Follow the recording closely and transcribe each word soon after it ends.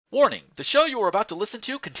Warning, the show you are about to listen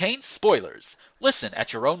to contains spoilers. Listen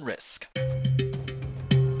at your own risk.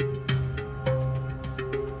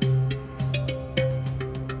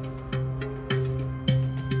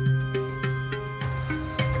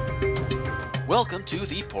 Welcome to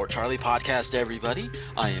the Port Charlie Podcast, everybody.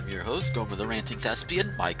 I am your host, Gomer the Ranting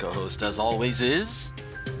Thespian. My co-host, as always, is...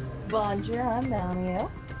 Bonjour, I'm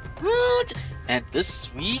Namio. What? And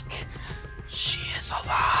this week, she is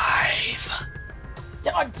alive.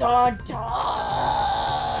 Dun dun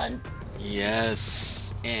dun!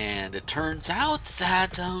 Yes, and it turns out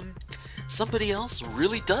that, somebody else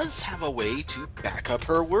really does have a way to back up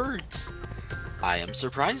her words. I am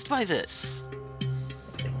surprised by this.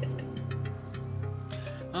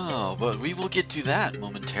 Oh, but we will get to that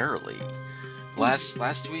momentarily.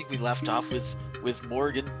 Last week we left off with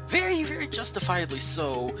Morgan, very, very justifiably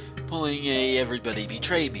so, pulling a everybody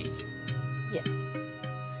betray me. Yes.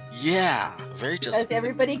 Yeah, very justified. Because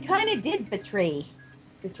everybody kind of did betray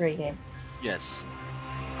him. Yes.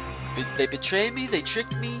 They betrayed me, they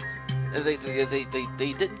tricked me, they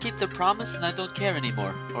didn't keep their promise, and I don't care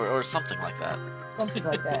anymore. Or something like that. Something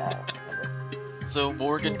like that. So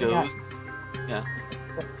Morgan goes... Yeah.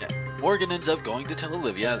 Morgan ends up going to tell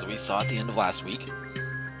Olivia, as we saw at the end of last week.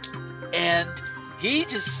 And he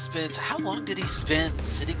just spends... How long did he spend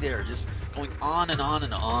sitting there just going on and on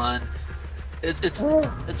and on?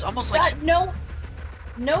 It's almost like...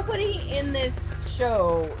 Nobody in this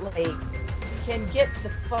show, can get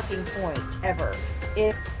the fucking point, ever.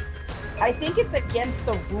 I think it's against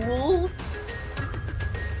the rules.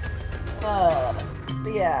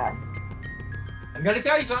 Yeah. I'm gonna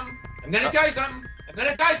tell you something. I'm gonna tell you something.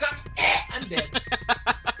 I'm dead.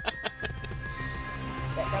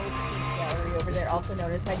 That was Pete's gallery over there, also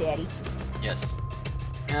known as my daddy. Yes.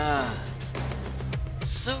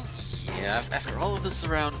 So, yeah, after all of this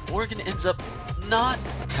around, Morgan ends up not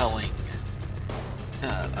telling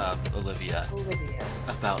Olivia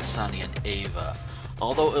about Sunny and Ava.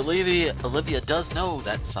 Although Olivia does know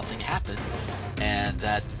that something happened, and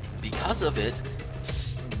that because of it,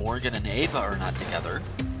 Morgan and Ava are not together.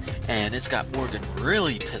 And it's got Morgan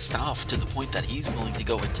really pissed off to the point that he's willing to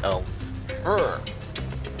go and tell her.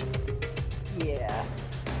 Yeah.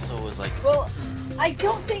 So it was like... Well, I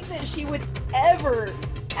don't think that she would ever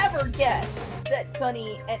guess that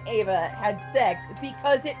Sunny and Ava had sex,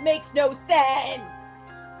 because it makes no sense!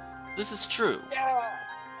 This is true. Duh.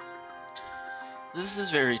 This is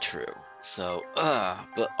very true. So,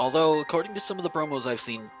 but although according to some of the promos I've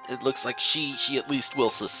seen, it looks like she at least will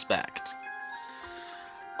suspect.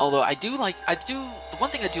 Although the one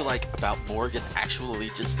thing I do like about Morgan actually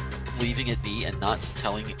just leaving it be and not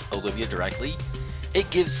telling Olivia directly, it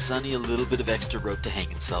gives Sunny a little bit of extra rope to hang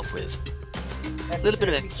himself with. A little bit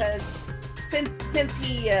of extra. Because since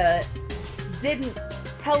he didn't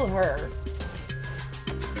tell her,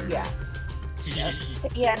 yeah.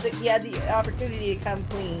 He had the opportunity to come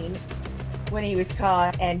clean when he was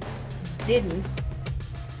caught and didn't.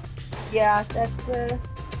 Yeah, that's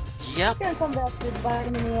Yep. It's gonna come back to bite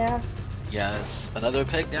him in the ass. Yes. Another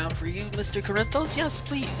peg down for you, Mr. Corinthos? Yes,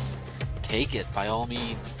 please. Take it, by all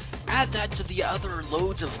means. Add that to the other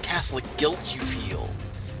loads of Catholic guilt you feel,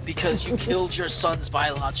 because you killed your son's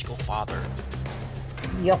biological father.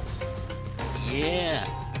 Yep. Yeah.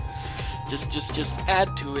 Just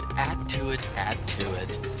add to it.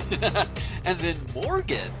 And then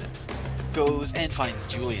Morgan goes and finds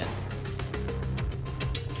Julian.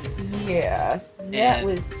 Yeah. That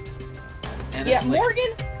was... And yeah, it's like,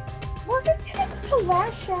 Morgan tends to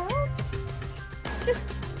lash out.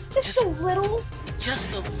 Just a little.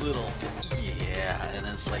 Just a little. Yeah, and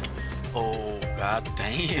it's like, oh god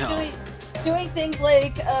damn. Doing things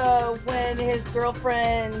like when his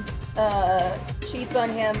girlfriend cheats on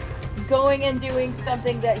him, going and doing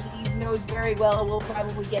something that he knows very well will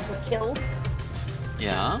probably get her killed.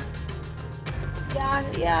 Yeah.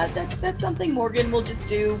 Yeah, that's something Morgan will just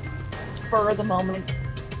do, spur of the moment.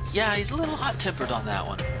 Yeah, he's a little hot-tempered on that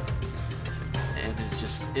one. And it's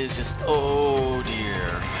just, oh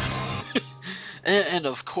dear. and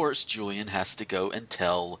of course, Julian has to go and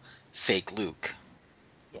tell fake Luke.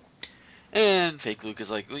 Yes. And fake Luke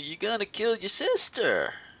is like, well, you're gonna kill your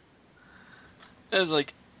sister. And it's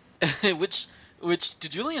like, which to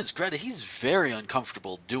Julian's credit, he's very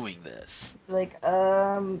uncomfortable doing this. Like,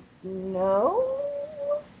 no.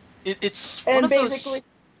 It's and one of basically,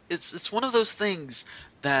 those. It's one of those things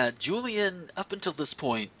that Julian, up until this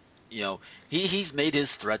point, you know, he's made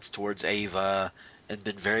his threats towards Ava and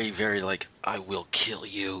been very, very like, I will kill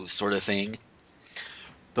you sort of thing.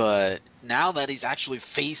 But now that he's actually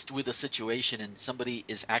faced with a situation and somebody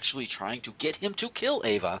is actually trying to get him to kill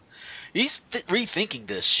Ava, he's rethinking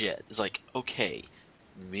this shit. It's like, okay,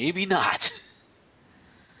 maybe not.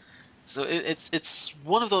 So it's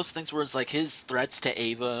one of those things where it's like his threats to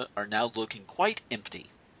Ava are now looking quite empty.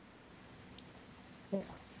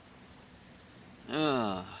 Yes.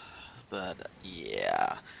 But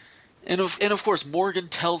yeah, and of course Morgan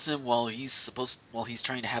tells him while he's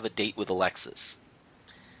trying to have a date with Alexis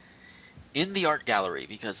in the art gallery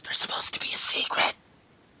because there's supposed to be a secret.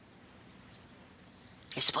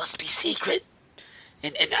 It's supposed to be secret,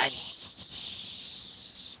 and I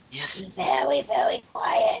yes, Very, very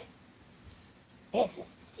quiet. It's a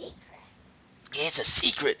secret. it's a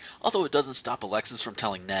secret. Although it doesn't stop Alexis from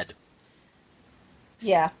telling Ned.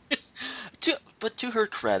 Yeah. But to her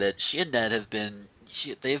credit, she and Ned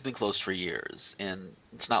they've been close for years, and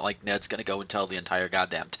it's not like Ned's gonna go and tell the entire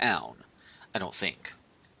goddamn town. I don't think.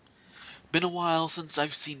 Been a while since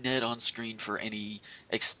I've seen Ned on screen for any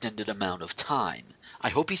extended amount of time. I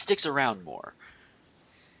hope he sticks around more.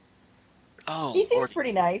 Oh, He seems Lord.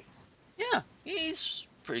 pretty nice. Yeah, he's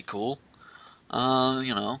pretty cool.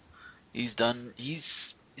 You know, he's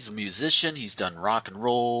a musician, he's done rock and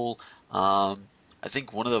roll. I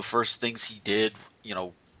think one of the first things he did,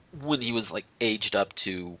 when he was like aged up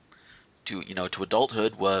to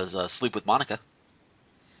adulthood was sleep with Monica.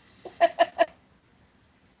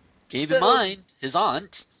 Keep in mind, his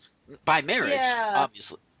aunt, by marriage, Yeah.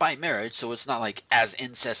 obviously, by marriage, so it's not like as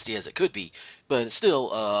incesty as it could be, but still,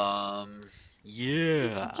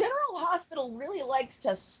 yeah. General Hospital really likes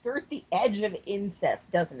to skirt the edge of incest,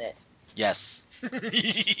 doesn't it? Yes. Because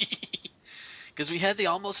we had the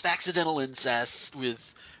almost accidental incest with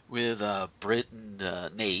Britt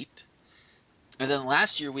and Nate, and then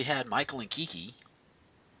last year we had Michael and Kiki,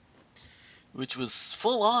 which was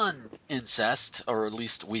full on incest, or at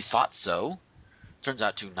least we thought so. Turns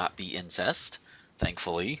out to not be incest,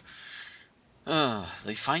 thankfully.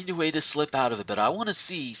 They find a way to slip out of it, but I want to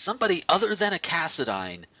see somebody other than a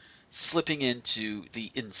Cassadine slipping into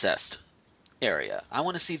the incest area. I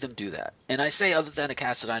want to see them do that. And I say other than a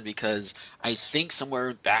Cassadine because I think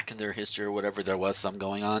somewhere back in their history or whatever there was some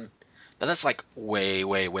going on. But that's like way,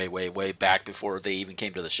 way, way, way, way back before they even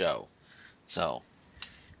came to the show. So.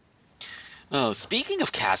 Oh, speaking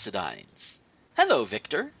of Cassadines. Hello,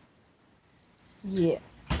 Victor. Yes.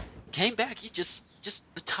 Came back, he just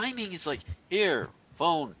the timing is like, here,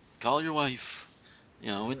 phone, call your wife.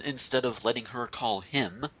 Instead of letting her call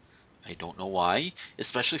him. I don't know why,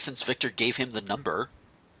 especially since Victor gave him the number.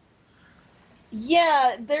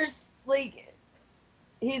 Yeah, there's like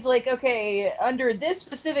he's like, okay, under this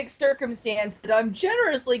specific circumstance that I'm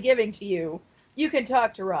generously giving to you, you can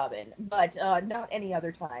talk to Robin, but not any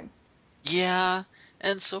other time. Yeah,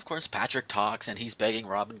 and so of course Patrick talks and he's begging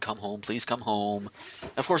Robin, come home, please come home.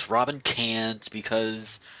 And of course Robin can't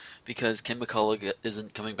because Kim McCullough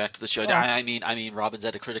isn't coming back to the show. Oh. I mean Robin's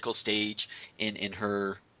at a critical stage in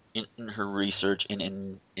her research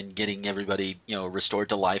in getting everybody restored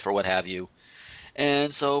to life or what have you.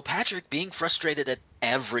 And so Patrick being frustrated at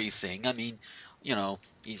everything. I mean,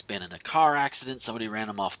 he's been in a car accident, somebody ran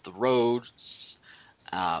him off the road. His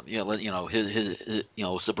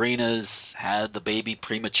Sabrina's had the baby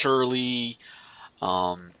prematurely.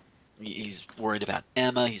 He's worried about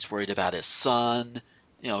Emma. He's worried about his son.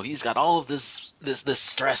 He's got all of this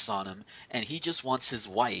stress on him, and he just wants his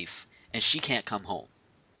wife, and she can't come home.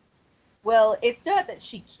 Well, it's not that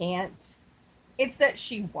she can't; it's that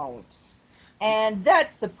she won't, and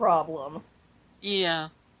that's the problem. Yeah.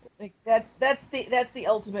 Like that's the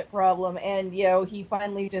ultimate problem, and he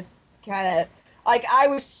finally just kind of like I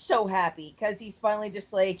was so happy because he's finally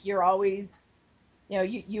just like you're always,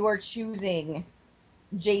 you are choosing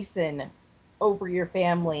Jason over your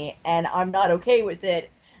family, and I'm not okay with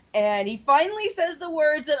it. And he finally says the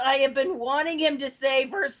words that I have been wanting him to say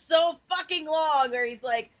for so fucking long, where he's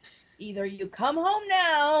like, either you come home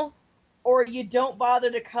now, or you don't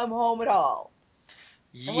bother to come home at all.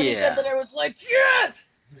 And when he said that, Yeah. I was like, yes!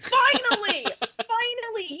 Finally!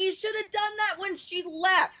 Finally! He should have done that when she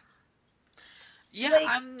left. Yeah, Like,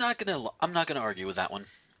 I'm not gonna argue with that one.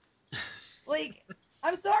 like,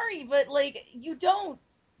 I'm sorry, but like, you don't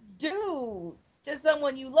do to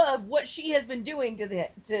someone you love what she has been doing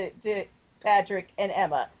to Patrick and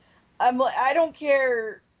Emma. I don't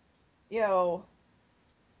care, you know,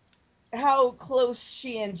 how close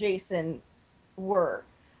she and Jason were.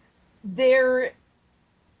 There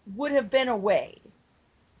would have been a way.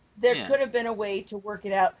 There Yeah. could have been a way to work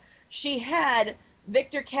it out. She had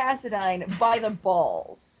Victor Cassadine by the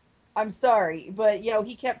balls. I'm sorry, but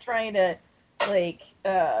he kept trying to like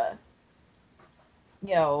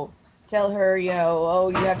tell her, oh,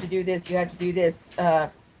 you have to do this,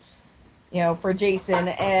 for Jason.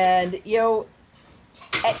 And,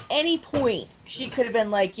 at any point, she could have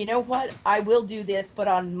been like, you know what? I will do this, but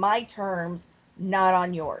on my terms, not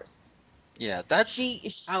on yours. Yeah,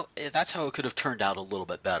 She that's how it could have turned out a little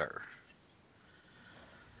bit better.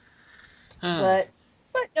 but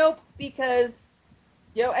nope, because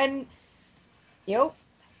and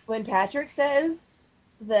when Patrick says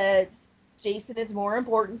that Jason is more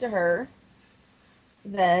important to her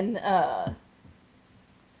than her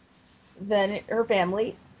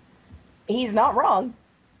family, he's not wrong.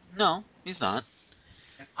 No, he's not.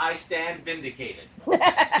 I stand vindicated.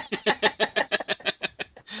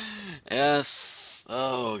 Yes.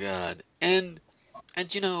 Oh God. And I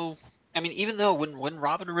mean, even though when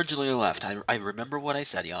Robin originally left, I remember what I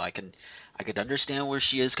said. I could understand where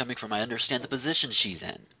she is coming from. I understand the position she's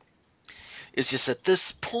in. It's just at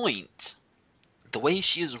this point, the way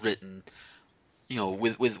she is written,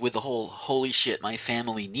 with the whole holy shit, my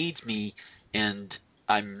family needs me, and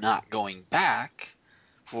I'm not going back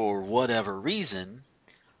for whatever reason.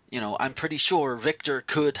 I'm pretty sure Victor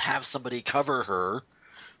could have somebody cover her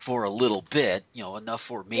for a little bit, enough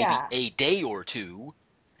for maybe Yeah. a day or two,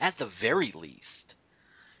 at the very least.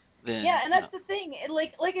 Then, Yeah, and that's the thing.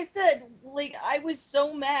 Like I said, I was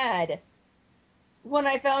so mad when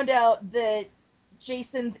I found out that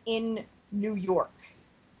Jason's in New York,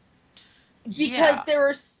 because yeah, there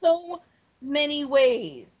are so many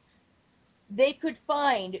ways they could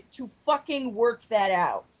find to fucking work that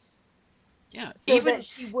out yeah, so that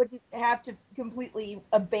she wouldn't have to completely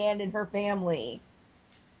abandon her family.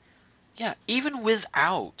 even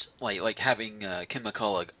without like having Kim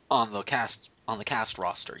McCullough on the cast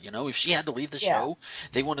roster, if she had to leave the Yeah. show,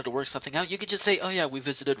 they wanted to work something out, you could just say, oh yeah, we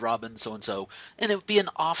visited Robin so and so, and it would be an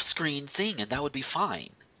off-screen thing, and that would be fine.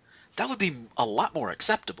 That would be a lot more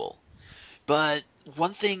acceptable. But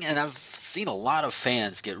one thing, and I've seen a lot of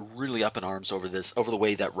fans get really up in arms over this, over the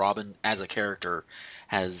way that Robin as a character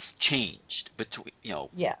has changed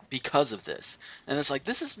Yeah. because of this. And it's like,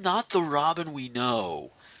 this is not the Robin we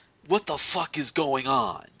know. What the fuck is going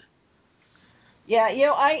on? Yeah,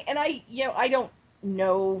 I don't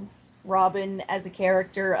know Robin as a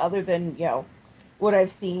character other than, what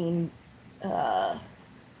I've seen uh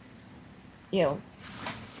you know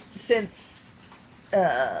since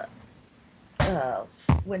uh uh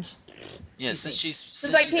when she, Yeah, excuse since me, she's since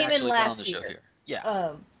since I she's came in actually been on the last show year. here.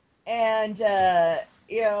 Yeah. And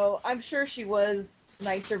I'm sure she was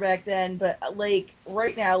nicer back then, but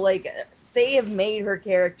right now, they have made her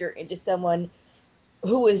character into someone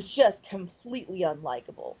who is just completely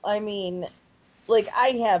unlikable. I mean, I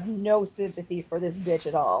have no sympathy for this bitch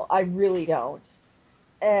at all. I really don't.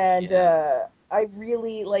 And Yeah. I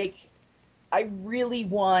really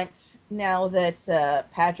want, now that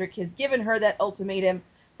Patrick has given her that ultimatum,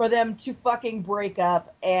 for them to fucking break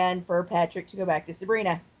up and for Patrick to go back to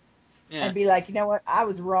Sabrina Yeah. and be like, you know what? I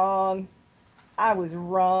was wrong. I was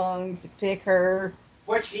wrong to pick her.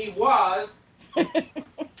 Which he was.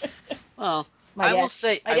 Well, My I will dad,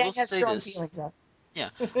 say my I dad will has say strong this. feelings though. Yeah,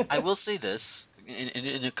 I will say this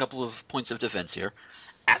in a couple of points of defense here.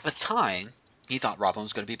 At the time, he thought Robin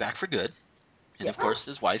was going to be back for good, and Yeah, of course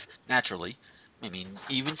his wife, naturally. I mean,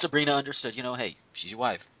 even Sabrina understood. Hey, she's your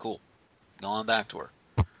wife. Cool, go on back to her.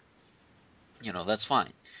 That's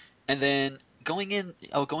fine. And then going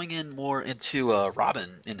in more into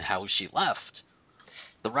Robin and how she left.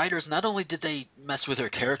 The writers, not only did they mess with her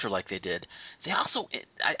character like they did, they also,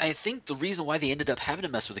 I think the reason why they ended up having to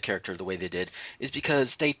mess with the character the way they did is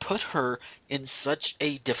because they put her in such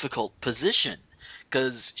a difficult position.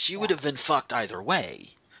 Because she would yeah, have been fucked either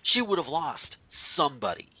way. She would have lost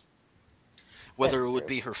somebody. Whether that's it would true.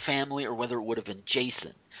 be her family or whether it would have been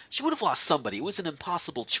Jason. She would have lost somebody. It was an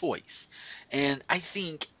impossible choice. And I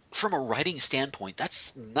think from a writing standpoint,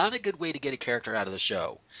 that's not a good way to get a character out of the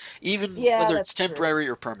show. Even Yeah, whether it's that's true. temporary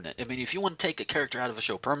or permanent. I mean, if you want to take a character out of a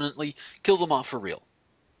show permanently, kill them off for real.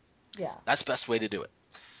 Yeah, That's the best way to do it.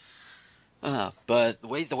 But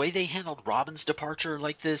the way they handled Robin's departure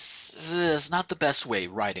like this is not the best way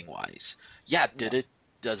writing wise. Yeah, no.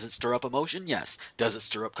 does it stir up emotion? Yes. Does it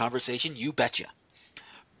stir up conversation? You betcha.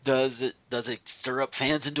 Does it stir up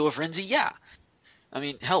fans into a frenzy? Yeah. I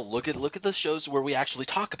mean, hell, look at the shows where we actually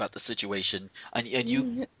talk about the situation, and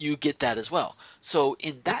you get that as well. So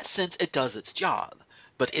in that sense, it does its job.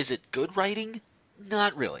 But is it good writing?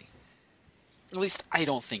 Not really. At least I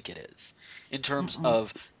don't think it is. In terms Mm-mm.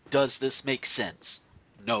 of, does this make sense?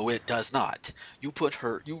 No, it does not. You wrote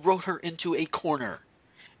her into a corner,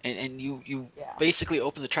 and you Yeah. basically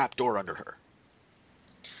opened the trap door under her.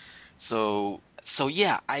 So So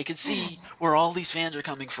yeah, I can see where all these fans are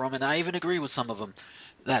coming from, and I even agree with some of them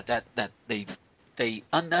that they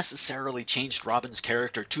unnecessarily changed Robin's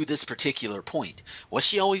character to this particular point. Was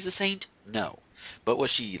she always a saint? No, but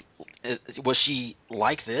was she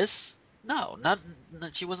like this? No, not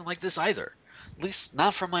she wasn't like this either. At least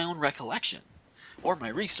not from my own recollection or my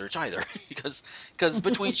research either, because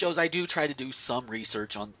between shows I do try to do some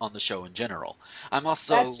research on the show in general. I'm That's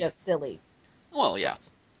also just silly. well, yeah,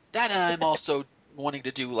 that and I'm also wanting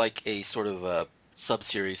to do like a sort of a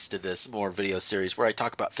sub-series to this, more video series where I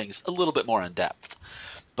talk about things a little bit more in depth.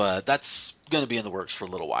 But that's going to be in the works for a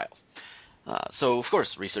little while. So, of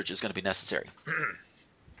course, research is going to be necessary.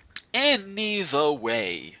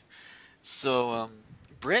 Anyway, so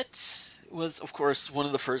Britt was, of course, one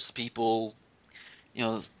of the first people,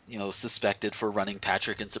 suspected for running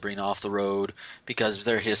Patrick and Sabrina off the road because of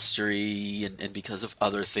their history and because of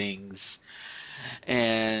other things.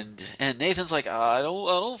 And Nathan's like, I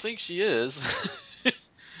don't think she is.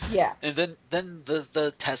 Yeah. And then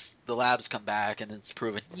the labs come back and it's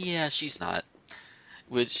proven, yeah, she's not.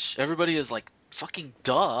 Which everybody is like, fucking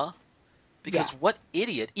duh. Because Yeah. what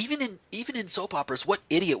idiot, even in soap operas, what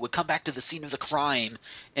idiot would come back to the scene of the crime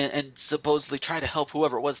and supposedly try to help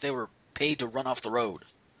whoever it was they were paid to run off the road?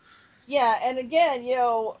 Yeah, and again,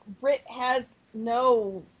 Britt has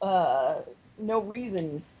no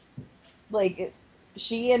reason. Like,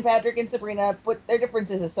 she and Patrick and Sabrina put their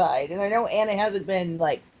differences aside, and I know Anna hasn't been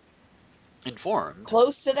like Informed.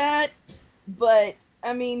 close to that, but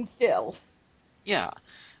I mean, still. Yeah.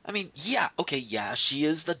 I mean, yeah, okay, yeah, she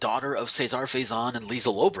is the daughter of Cesar Faison and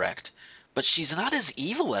Liesel Obrecht, but she's not as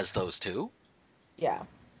evil as those two. Yeah.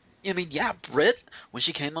 I mean, yeah, Britt, when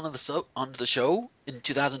she came onto the show in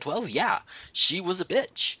 2012, yeah, she was a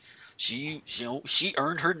bitch. She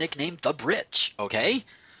earned her nickname the Britch, okay?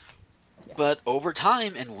 Yeah. But over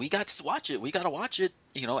time, and we got to watch it. We got to watch it,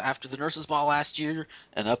 after the Nurses Ball last year,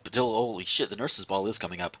 and up until holy shit, the Nurses Ball is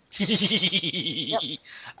coming up. Yep.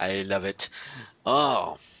 I love it.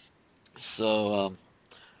 Oh, so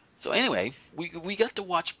anyway, we got to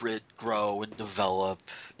watch Britt grow and develop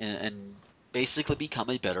and basically become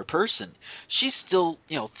a better person. She's still,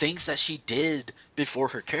 things that she did before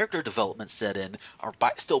her character development set in are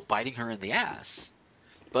still biting her in the ass.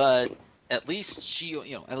 But at least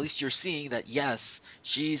at least you're seeing that yes,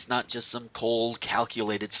 she's not just some cold,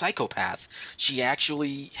 calculated psychopath. She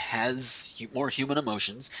actually has more human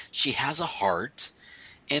emotions. She has a heart,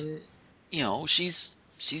 and she's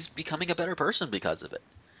becoming a better person because of it.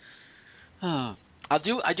 I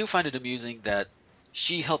do find it amusing that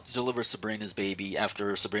she helped deliver Sabrina's baby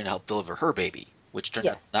after Sabrina helped deliver her baby, which turned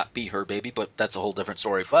out Yes. not be her baby, but that's a whole different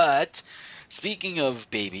story. But speaking of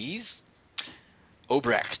babies,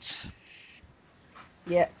 Obrecht,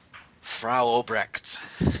 Yes. Frau Obrecht.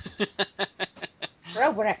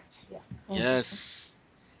 Correct. Yes.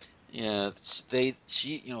 Yes,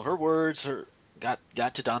 yeah. Her words got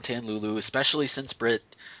to Dante and Lulu, especially since Britt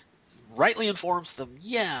rightly informs them,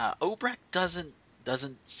 yeah, Obrecht doesn't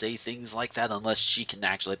say things like that unless she can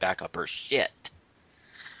actually back up her shit.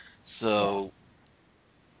 So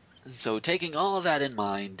taking all of that in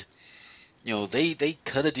mind, they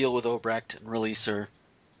cut a deal with Obrecht and release her.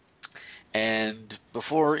 And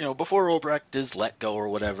before Obrecht is let go or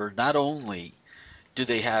whatever, not only do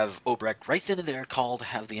they have Obrecht right then and there call to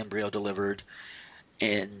have the embryo delivered,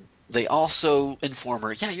 and they also inform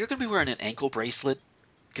her, yeah, you're gonna be wearing an ankle bracelet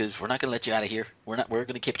because we're not gonna let you out of here. We're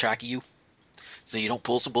gonna keep track of you so you don't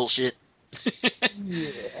pull some bullshit.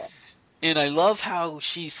 Yeah. And I love how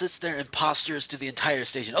she sits there and postures to the entire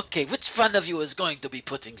station. Okay, which one of you is going to be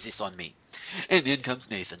putting this on me? And in comes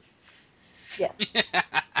Nathan. Yes.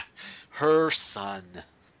 Her son.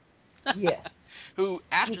 Yes. Who,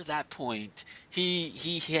 after that point, he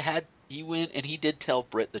went and he did tell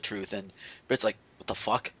Britt the truth, and Britt's like, what the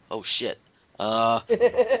fuck? Oh shit. And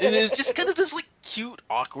it's just kind of this like cute,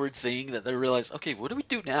 awkward thing that they realize, okay, what do we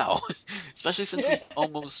do now? Especially since we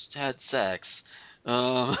almost had sex.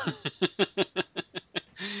 Um,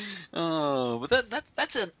 oh, but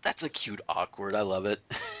that's a cute awkward. I love it.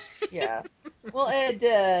 Yeah. Well, and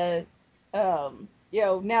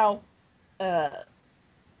now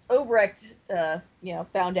Obrecht,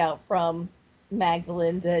 found out from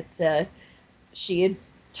Magdalene that she had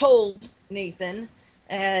told Nathan,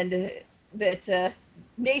 and that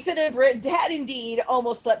Nathan and Britt had indeed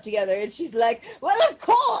almost slept together. And she's like, well, of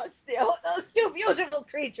course, those two beautiful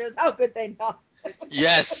creatures, how could they not?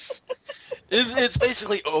 Yes. It's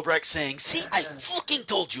basically Obrecht saying, see, I fucking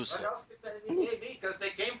told you What so. else could they be? Because they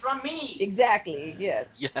came from me. Exactly, yes.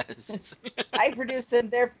 Yes. I produced them,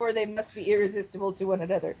 therefore they must be irresistible to one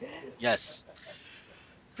another. Yes.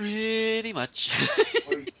 Pretty much.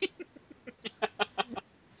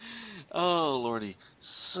 Oh, lordy.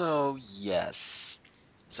 So, yes.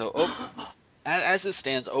 So, as it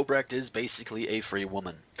stands, Obrecht is basically a free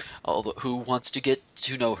woman, who wants to get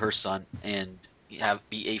to know her son and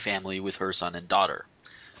be a family with her son and daughter.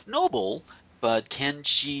 Noble, but can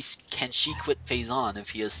she quit Faison if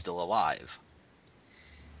he is still alive?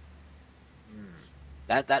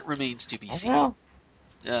 That remains to be I don't seen. know.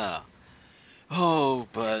 Yeah. Oh,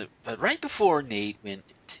 but right before Nate went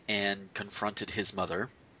and confronted his mother,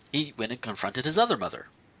 he went and confronted his other mother,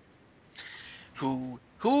 who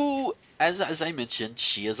as I mentioned,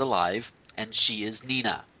 she is alive and she is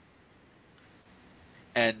Nina.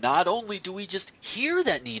 And not only do we just hear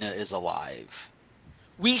that Nina is alive,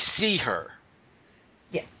 we see her.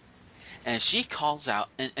 Yes. And she calls out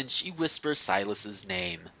and she whispers Silas's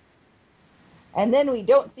name. And then we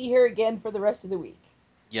don't see her again for the rest of the week.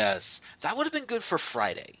 Yes, that would have been good for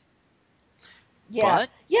Friday. Yeah. But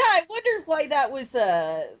Yeah, I wondered why that was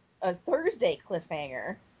a Thursday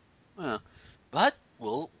cliffhanger. uh, but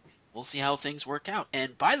we'll see how things work out.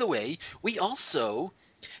 And by the way, we also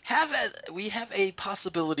have a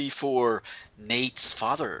possibility for Nate's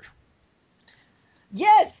father.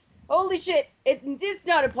 Yes! Holy shit! It's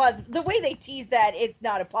not a possible. The way they tease that, it's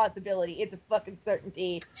not a possibility. It's a fucking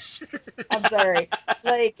certainty. I'm sorry.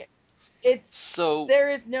 Like, So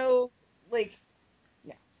there is no, like,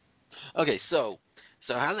 yeah. okay, so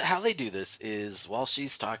how they do this is while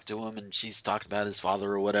she's talked to him and she's talked about his father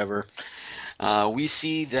or whatever, we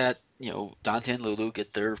see that Dante and Lulu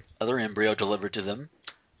get their other embryo delivered to them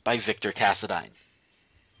by Victor Cassadine.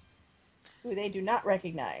 Who they do not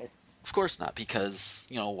recognize. Of course not, because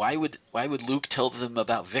why would Luke tell them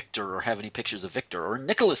about Victor or have any pictures of Victor or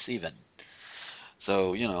Nicholas even?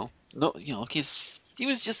 So no, he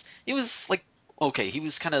was like, okay, he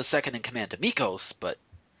was kind of second in command to Mikos, but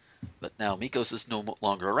now Mikos is no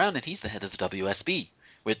longer around and he's the head of the WSB,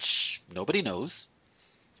 which nobody knows,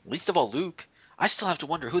 least of all Luke. I still have to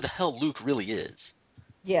wonder who the hell Luke really is.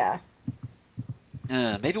 Yeah.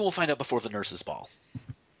 Maybe we'll find out before the nurses' ball.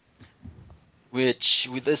 Which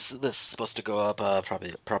this is supposed to go up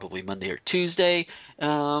probably Monday or Tuesday.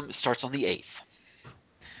 Starts on the 8th.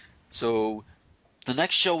 So the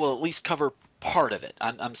next show will at least cover part of it.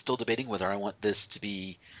 I'm still debating whether I want this to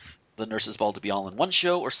be the Nurses Ball to be all in one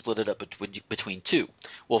show or split it up between two.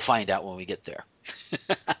 We'll find out when we get there.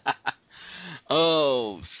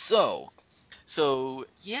 Oh, so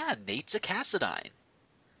yeah, Nate's a Cassadine.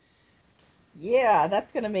 Yeah,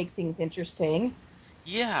 that's gonna make things interesting.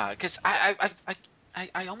 Yeah, because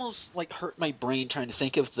I almost like hurt my brain trying to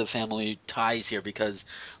think of the family ties here because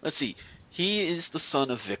let's see, he is the son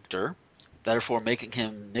of Victor, therefore making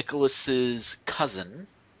him Nicholas's cousin.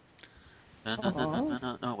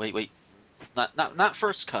 Uh-huh. No, wait, not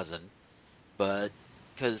first cousin, but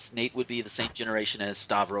because Nate would be the same generation as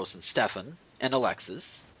Stavros and Stefan and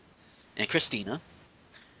Alexis and Christina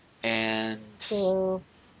and So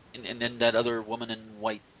and then that other woman in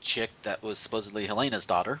white chick that was supposedly Helena's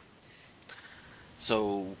daughter.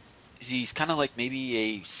 So he's kind of like maybe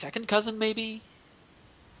a second cousin, maybe.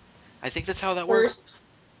 I think that's how that first works.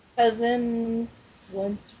 cousin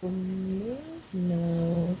once removed?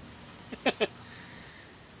 No.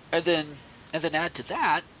 And then add to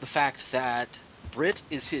that the fact that Britt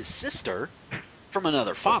is his sister from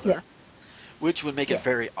another father, Yes. which would make it Yes.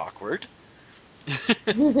 very awkward.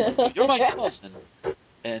 You're my cousin,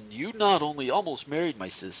 and you not only almost married my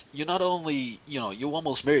sis, you not only you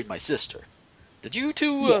almost married my sister. Did you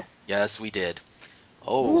two? Yes. Yes, we did.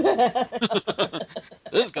 Oh,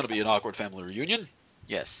 this is gonna be an awkward family reunion.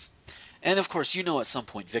 Yes. And of course, at some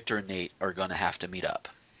point Victor and Nate are going to have to meet up.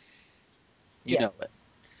 You know Yes. it.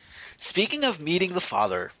 Speaking of meeting the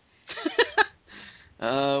father,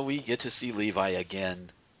 we get to see Levi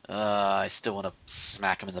again. I still want to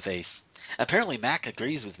smack him in the face. Apparently, Mac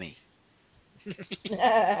agrees with me.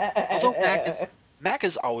 Although Mac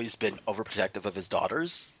has always been overprotective of his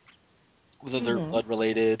daughters, whether they're Mhm. blood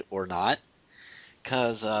related or not.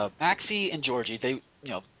 Because Maxie and Georgie,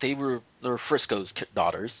 they're Frisco's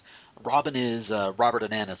daughters. Robin is Robert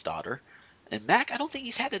and Anna's daughter, and Mac, I don't think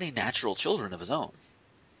he's had any natural children of his own.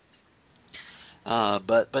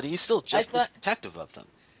 But he's still I just as thought protective of them.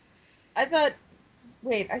 I thought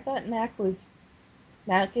wait, I thought Mac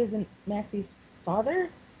isn't Maxie's father?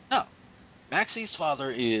 No, Maxie's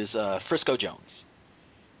father is Frisco Jones.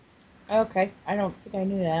 Okay. I don't think I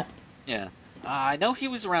knew that. Yeah, I know he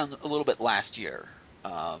was around a little bit last year,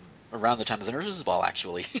 around the time of the Nurses' Ball,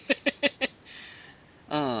 actually.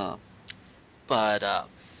 uh, but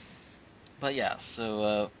yeah,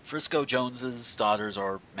 so Frisco Jones's daughters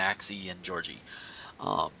are Maxie and Georgie.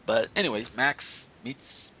 But anyways, Max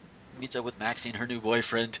meets up with Maxie and her new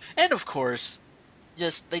boyfriend, and of course,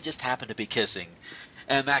 they just happen to be kissing.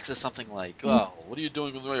 And Max says something like, "Oh, what are you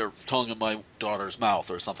doing with your tongue in my daughter's mouth?"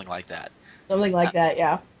 or something like that. Something like that,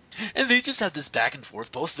 yeah. And they just have this back and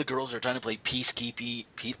forth. Both the girls are trying to play peacekeepers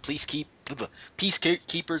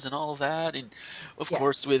and all of that. And of Yes.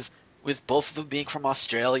 course, with both of them being from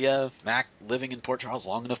Australia, Mac living in Port Charles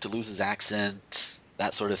long enough to lose his accent,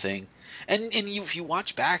 that sort of thing. And if you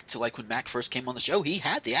watch back to like when Mac first came on the show, he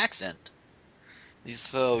had the accent.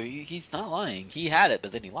 He's not lying. He had it,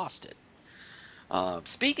 but then he lost it.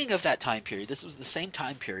 Speaking of that time period, this was the same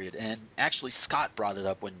time period, and actually Scott brought it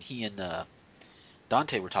up when he and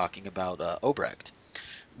Dante were talking about Obrecht.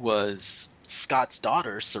 Was Scott's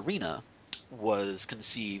daughter Serena was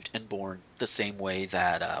conceived and born the same way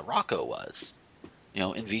that Rocco was,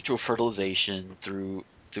 in vitro fertilization through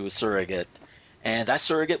a surrogate, and that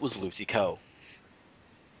surrogate was Lucy Coe.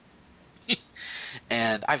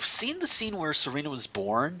 And I've seen the scene where Serena was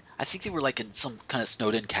born. I think they were like in some kind of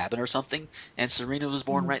snowed-in cabin or something, and Serena was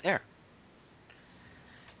born right there.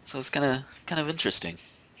 So it's kind of interesting.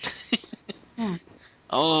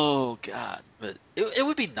 Oh God! But it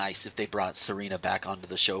would be nice if they brought Serena back onto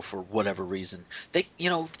the show for whatever reason.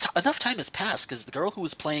 Enough time has passed because the girl who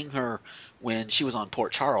was playing her when she was on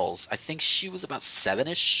Port Charles, I think she was about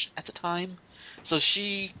 7-ish at the time, so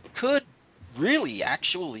she could really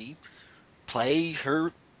actually play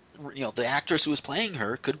her. The actress who was playing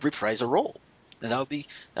her could reprise a role, and that would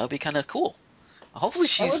be kind of cool. Hopefully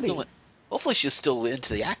she's still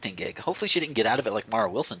into the acting gig. Hopefully she didn't get out of it like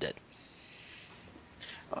Mara Wilson did.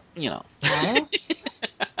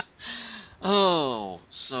 Oh,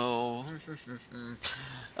 so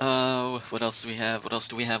what else do we have?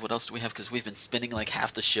 Because we've been spending like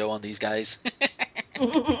half the show on these guys.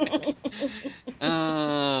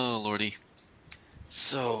 Oh, lordy.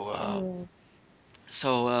 So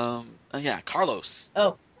Carlos.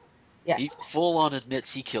 Oh, yes. He full on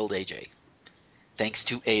admits he killed AJ, thanks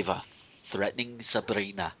to Ava threatening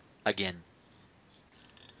Sabrina again.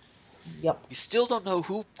 Yep. We still don't know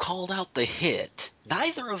who called out the hit.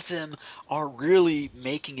 Neither of them are really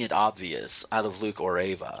making it obvious out of Luke or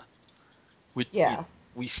Ava.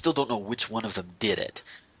 We still don't know which one of them did it.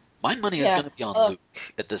 My money is going to be on Luke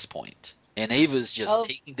at this point, and Ava's just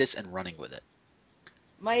taking this and running with it.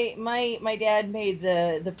 My dad made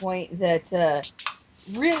the point that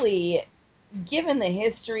really, given the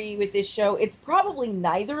history with this show, it's probably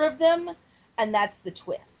neither of them, and that's the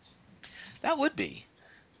twist. That would be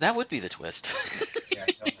the twist.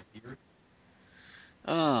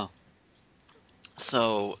 Oh,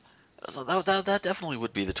 so that definitely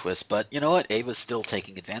would be the twist. But you know what? Ava's still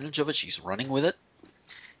taking advantage of it. She's running with it.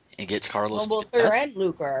 It gets Carlos to confess. Her and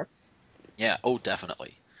Luke are. Yeah. Oh,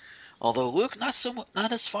 definitely. Although Luke,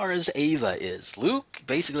 not as far as Ava is. Luke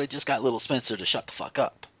basically just got little Spencer to shut the fuck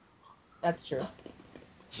up. That's true.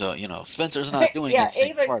 So Spencer's not doing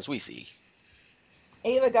anything as far as we see.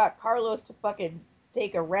 Ava got Carlos to fucking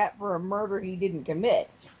take a rap for a murder he didn't commit.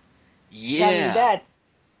 Yeah. I mean,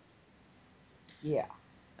 that's... Yeah.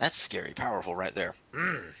 That's scary, powerful right there.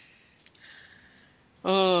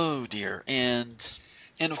 Oh, dear. And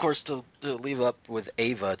of course, to leave up with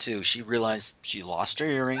Ava, too, she realized she lost her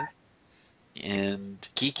earring, and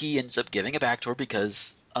Kiki ends up giving it back to her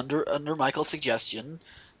because, under Michael's suggestion,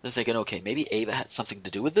 they're thinking, okay, maybe Ava had something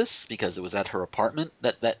to do with this because it was at her apartment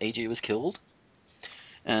that AJ was killed.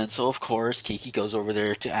 And so, of course, Kiki goes over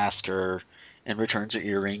there to ask her and returns her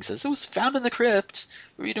earring, says it was found in the crypt.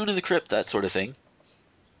 What were you doing in the crypt? That sort of thing.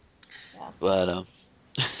 Yeah. But,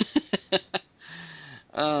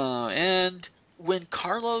 and when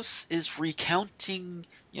Carlos is recounting,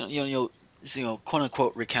 quote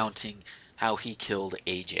unquote recounting how he killed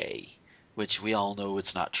AJ, which we all know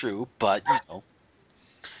it's not true, but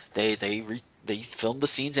they filmed the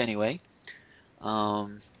scenes anyway.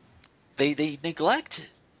 They neglect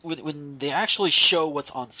when they actually show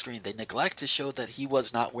what's on screen. They neglect to show that he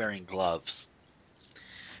was not wearing gloves,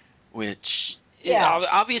 which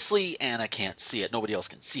obviously Anna can't see it. Nobody else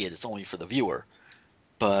can see it. It's only for the viewer.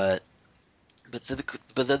 But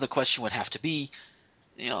then the question would have to be,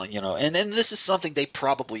 and this is something they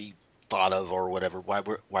probably thought of or whatever. Why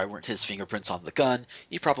weren't his fingerprints on the gun?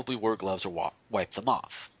 He probably wore gloves or wiped them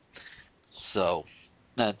off. So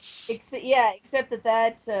that's except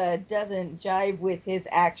that doesn't jive with his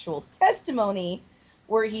actual testimony,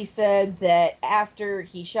 where he said that after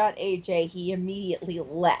he shot AJ, he immediately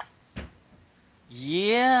left.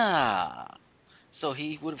 Yeah. So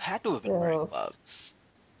he would have had to have been wearing gloves.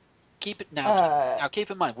 Keep in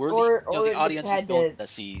mind, we're the audience is the one that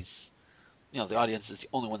sees the audience is the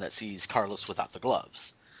only one that sees Carlos without the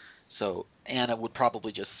gloves. So Anna would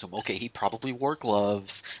probably just assume, okay, he probably wore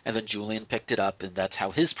gloves, and then Julian picked it up, and that's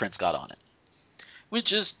how his prints got on it.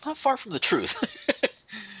 Which is not far from the truth.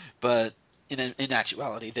 But in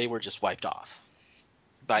actuality, they were just wiped off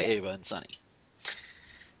by Ava and Sunny.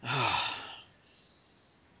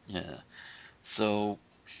 Yeah. So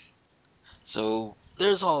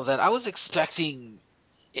there's all of that. I was expecting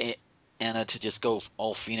Anna to just go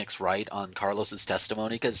all Phoenix Wright on Carlos's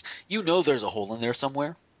testimony, because there's a hole in there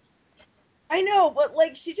somewhere. I know, but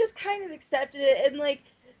like she just kind of accepted it, and like,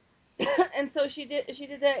 and so she did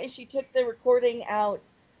that, and she took the recording out,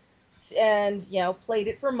 and played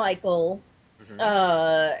it for Michael.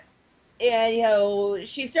 Mm-hmm. And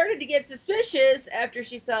she started to get suspicious after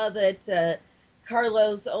she saw that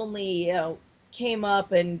Carlos only came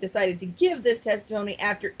up and decided to give this testimony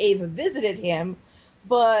after Ava visited him.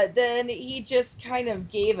 But then he just kind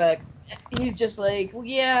of he's just like, well,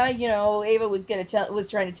 yeah, Ava was trying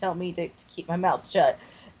to tell me to keep my mouth shut.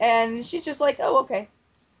 And she's just like, oh, okay.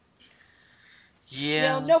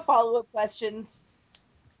 Yeah. No follow-up questions.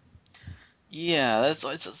 Yeah,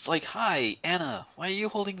 it's like, hi, Anna, why are you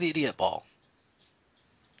holding the idiot ball?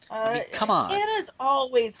 I mean, come on. Anna's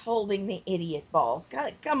always holding the idiot ball.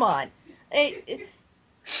 God, come on.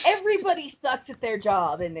 Everybody sucks at their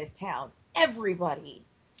job in this town. Everybody.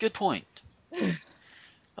 Good point.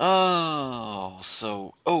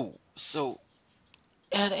 So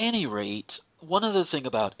at any rate, one other thing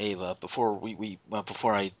about Ava before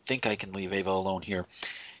before I think I can leave Ava alone here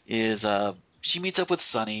is she meets up with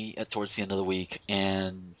Sunny towards the end of the week,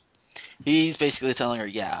 and he's basically telling her,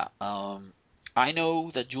 yeah, I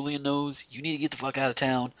know that Julian knows you need to get the fuck out of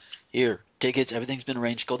town. Here, tickets, everything's been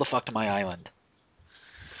arranged. Go the fuck to my island.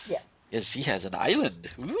 Yes. Yes, he has an island.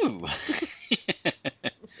 Ooh.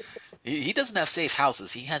 He doesn't have safe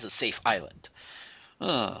houses. He has a safe island.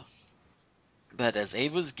 But as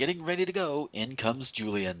Ava's getting ready to go, in comes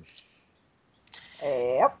Julian.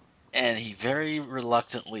 Yep. And he very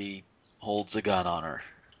reluctantly holds a gun on her.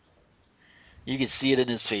 You can see it in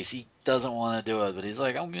his face. He doesn't want to do it, but he's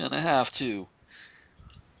like, I'm going to have to.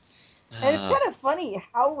 And it's kind of funny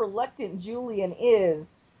how reluctant Julian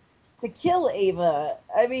is to kill Ava.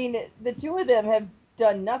 I mean, the two of them have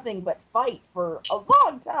done nothing but fight for a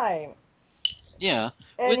long time. Yeah.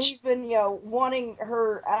 And he's been, wanting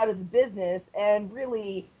her out of the business, and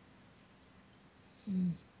really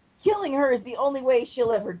killing her is the only way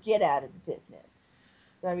she'll ever get out of the business.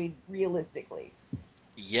 I mean, realistically.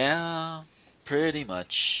 Yeah, pretty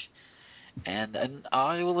much. And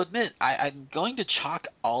I will admit, I'm going to chalk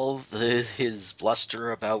all of his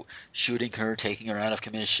bluster about shooting her, taking her out of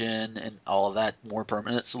commission, and all of that more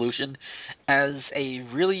permanent solution as a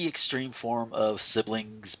really extreme form of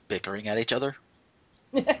siblings bickering at each other.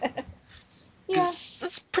 Yeah.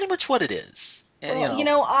 That's pretty much what it is. And,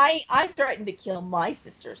 well, I threaten to kill my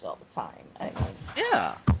sisters all the time.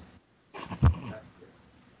 Yeah.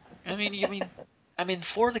 I mean,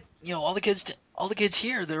 for the all the kids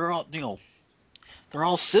here, they're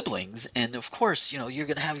all siblings, and of course, you're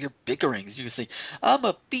gonna have your bickerings. You can say, "I'm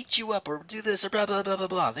gonna beat you up," or "do this," or blah blah blah blah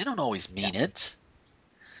blah. They don't always mean it.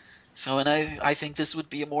 So, and I think this would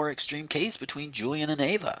be a more extreme case between Julian and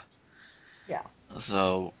Ava. Yeah.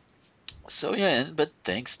 So yeah, but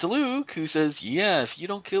thanks to Luke, who says, "Yeah, if you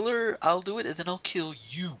don't kill her, I'll do it, and then I'll kill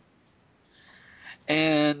you."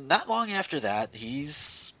 And not long after that,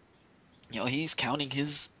 he's counting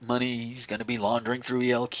his money. He's going to be laundering through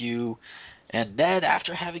ELQ. And Ned,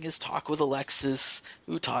 after having his talk with Alexis,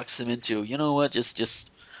 who talks him into, you know what, just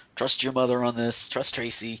trust your mother on this, trust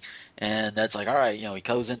Tracy. And Ned's like, all right, he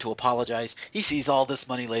goes in to apologize. He sees all this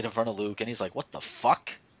money laid in front of Luke, and he's like, what the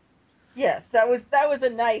fuck? Yes, that was a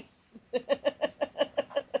nice.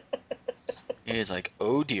 He's like,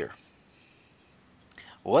 oh dear.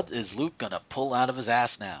 What is Luke going to pull out of his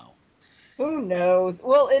ass now? Who knows?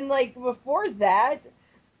 Well, and like before that,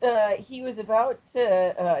 he was about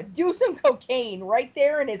to do some cocaine right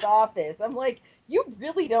there in his office. I'm like, you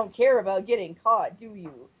really don't care about getting caught, do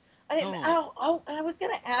you? I was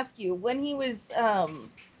gonna ask you when he was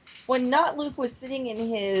when not Luke was sitting in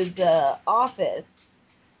his office,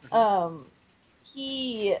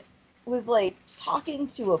 he was like talking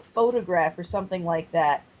to a photograph or something like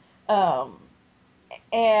that.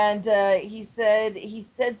 And he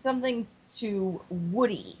said something to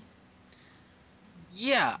Woody.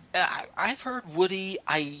 Yeah, I've heard Woody.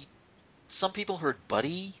 Some people heard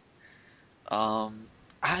Buddy.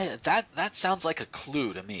 That sounds like a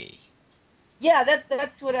clue to me. Yeah,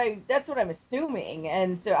 that's what I'm assuming,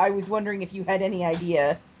 and so I was wondering if you had any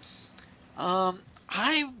idea. I'm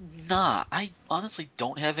not. I honestly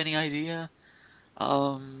don't have any idea.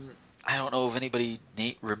 I don't know if anybody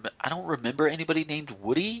I don't remember anybody named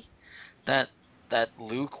Woody that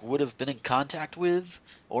Luke would have been in contact with,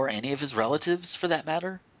 or any of his relatives for that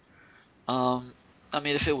matter. Um, I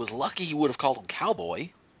mean, if it was Lucky, he would have called him Cowboy,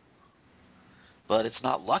 but it's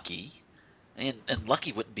not Lucky, and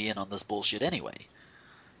Lucky wouldn't be in on this bullshit anyway,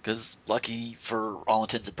 because Lucky, for all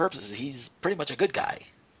intents and purposes, he's pretty much a good guy.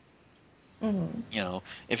 Mm-hmm. You know,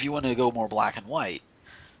 if you want to go more black and white,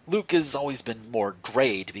 Luke has always been more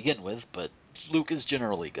gray to begin with, but Luke is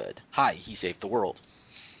generally good. Hi, he saved the world.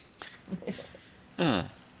 Uh,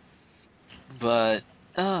 but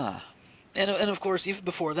uh and of course, even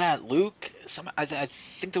before that, Luke. I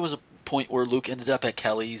think there was a point where Luke ended up at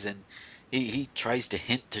Kelly's, and he tries to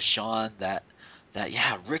hint to Sean that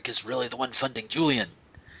yeah, Rick is really the one funding Julian.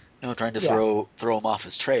 You know, trying to Yeah. throw him off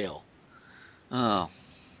his trail. Oh,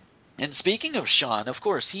 and speaking of Sean, of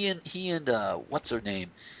course, he and what's her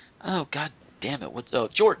name? Oh God damn it! What's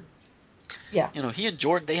Jordan? Yeah. You know, he and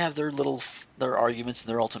Jordan, they have their arguments and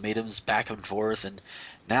their ultimatums back and forth, and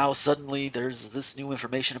now suddenly there's this new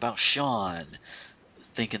information about Sean,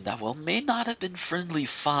 thinking that, well, may not have been friendly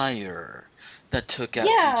fire that took out TJ's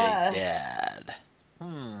Yeah. dad.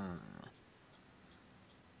 Hmm.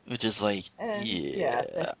 Which is like, And yeah,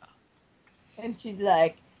 yeah. and she's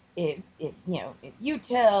like, if you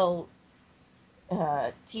tell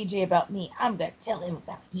TJ about me, I'm gonna tell him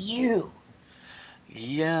about you.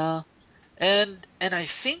 Yeah. And I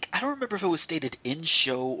think I don't remember if it was stated in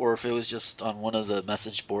show or if it was just on one of the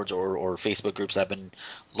message boards or Facebook groups I've been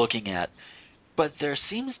looking at. But there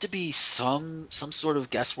seems to be some sort of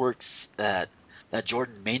guesswork that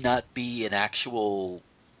Jordan may not be an actual,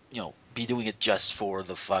 be doing it just for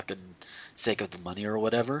the fucking sake of the money or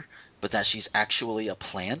whatever, but that she's actually a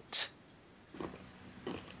plant.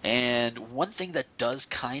 And one thing that does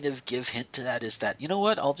kind of give hint to that is that, you know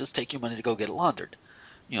what, I'll just take your money to go get it laundered,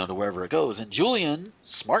 to wherever it goes. And Julian,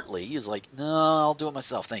 smartly, is like, no, I'll do it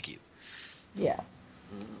myself, thank you. Yeah.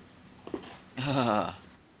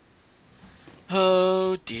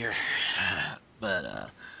 Oh dear. But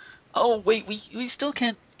oh wait, we still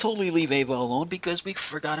can't totally leave Ava alone because we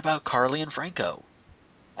forgot about Carly and Franco.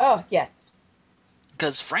 Oh yes.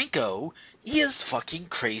 Because Franco, he is fucking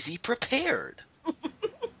crazy prepared.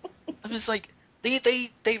 I mean, it's like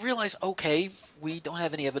they realize, okay, we don't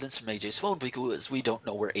have any evidence from AJ's phone because we don't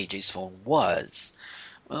know where AJ's phone was.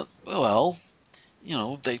 Well,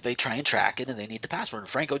 they try and track it and they need the password. And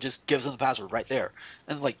Franco just gives them the password right there.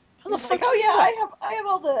 And like, how the He's like, fuck oh do you yeah,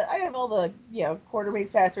 know that? I have all the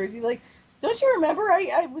quarter-based passwords. He's like, don't you remember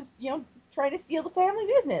I was trying to steal the family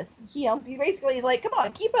business. He basically is like, come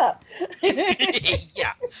on, keep up.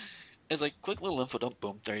 Yeah. It's like, quick little info dump,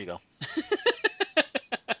 boom, there you go.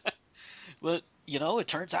 But, it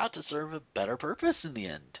turns out to serve a better purpose in the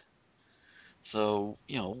end. So,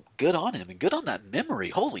 good on him and good on that memory.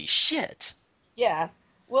 Holy shit. Yeah.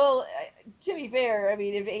 Well, to be fair, I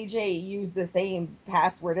mean, if AJ used the same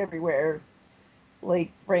password everywhere,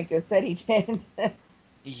 like Franco said he did,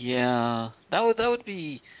 Yeah, that would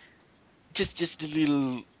be just a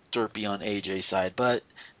little derpy on AJ's side. But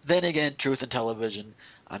then again, truth in television,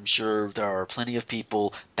 I'm sure there are plenty of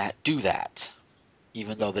people that do that,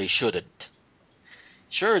 even though they yes. shouldn't.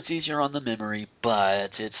 Sure, it's easier on the memory,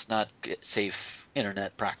 but it's not safe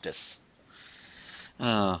internet practice.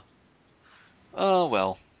 Uh, oh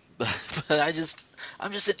well. But I'm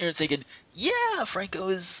just sitting here thinking, yeah, Franco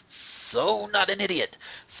is so not an idiot.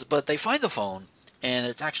 But they find the phone, and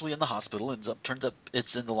it's actually in the hospital. Turns up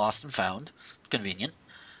it's in the lost and found. Convenient.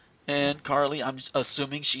 And Carly, I'm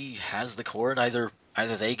assuming she has the cord. Either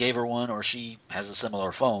they gave her one or she has a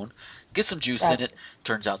similar phone. Get some juice in Gotcha. it.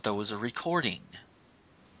 Turns out there was a recording,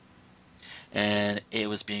 and it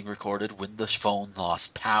was being recorded when the phone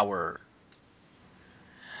lost power.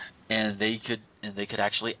 And they could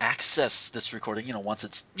actually access this recording. Once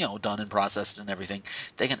it's done and processed and everything,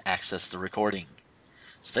 they can access the recording,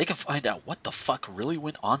 so they can find out what the fuck really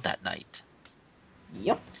went on that night.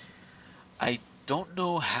 Yep. I don't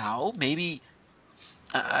know how. Maybe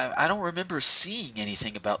I don't remember seeing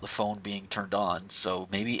anything about the phone being turned on, so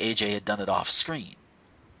maybe AJ had done it off screen.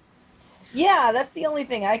 Yeah, that's the only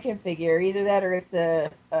thing I can figure. Either that or it's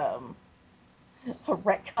a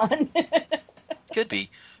retcon. Could be.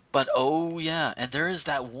 But oh yeah, and there is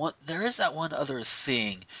that one other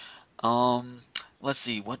thing. Um, let's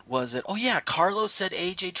see, what was it? Oh yeah, Carlos said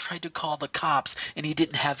AJ tried to call the cops and he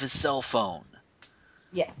didn't have his cell phone.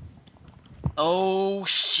 Yes. Oh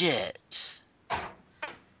shit.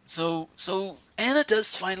 So Anna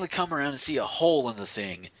does finally come around and see a hole in the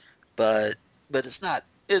thing, but it's not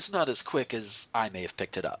as quick as I may have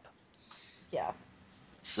picked it up. Yeah.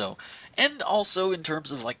 So, and also in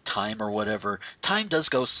terms of like time or whatever, time does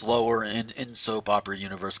go slower in soap opera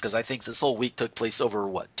universe because I think this whole week took place over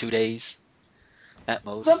what, 2 days at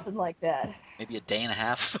most, Something like that. maybe a day and a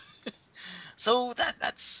half. So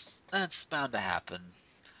that's bound to happen.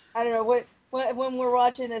 I don't know when we're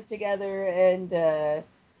watching this together and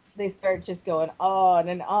they start just going on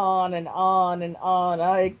and on and on and on.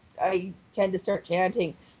 I tend to start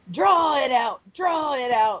chanting, draw it out,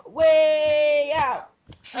 way out,"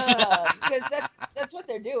 because that's what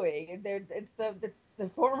they're doing. It's the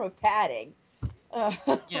form of padding. Uh,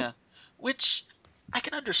 Yeah, which I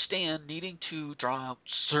can understand needing to draw out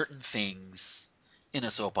certain things in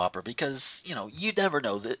a soap opera because, you never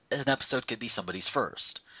know that an episode could be somebody's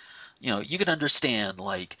first. You can understand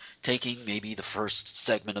like taking maybe the first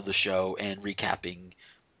segment of the show and recapping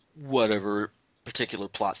whatever particular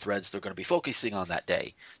plot threads they're going to be focusing on that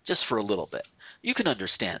day just for a little bit. You can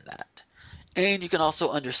understand that. And you can also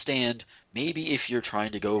understand maybe if you're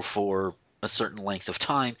trying to go for a certain length of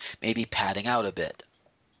time, maybe padding out a bit,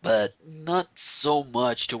 but not so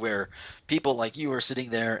much to where people like you are sitting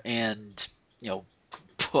there and you know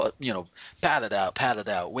put pat it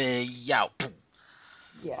out, way out, boom.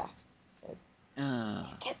 yeah, it's Uh,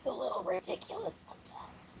 it gets a little ridiculous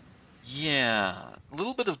sometimes. yeah, a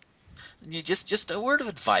little bit of just a word of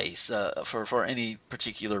advice for any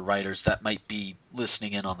particular writers that might be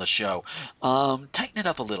listening in on the show. Tighten it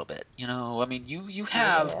up a little bit. I mean, you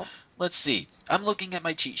have. Yeah. Let's see. I'm looking at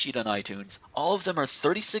my cheat sheet on iTunes. All of them are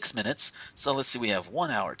 36 minutes. So let's see. We have 1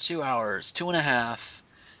 hour, 2 hours,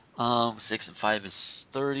 2.5. 6 and 5 is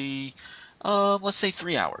 30. Let's say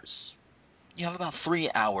 3 hours. You have about 3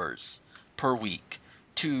 hours per week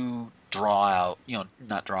to draw out.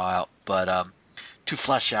 Not draw out, but to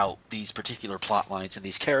flesh out these particular plot lines and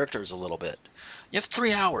these characters a little bit. You have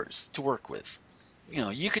 3 hours to work with.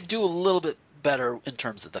 You could do a little bit better in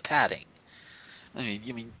terms of the padding.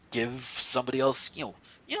 Give somebody else, give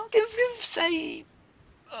say,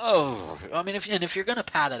 oh, if you're gonna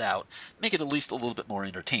pad it out, make it at least a little bit more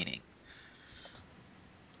entertaining.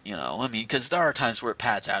 Because there are times where it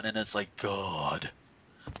pads out and it's like, God,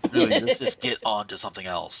 really, let's just get on to something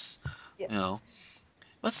else. Yeah.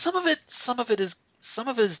 But some of it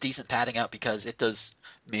is decent padding out because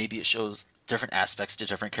maybe it shows different aspects to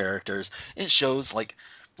different characters. It shows like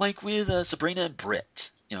with Sabrina and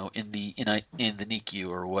Britt, in the NICU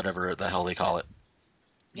or whatever the hell they call it.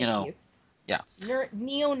 NICU. Yeah.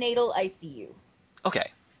 Neonatal ICU.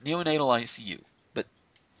 Okay, neonatal ICU, but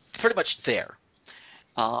pretty much there.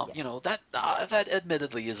 Yeah. That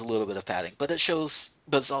admittedly is a little bit of padding, but it's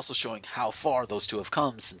also showing how far those two have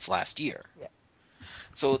come since last year. Yeah.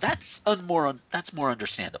 So that's more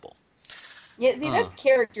understandable. Yeah, see, Uh, that's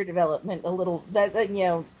character development a little.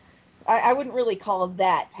 I wouldn't really call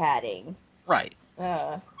that padding. right.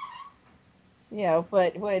 Uh,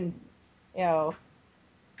 but when, you know,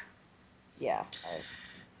 yeah,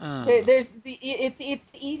 Uh,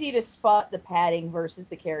 it's easy to spot the padding versus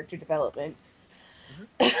the character development.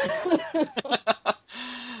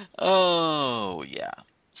 oh yeah.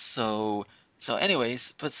 So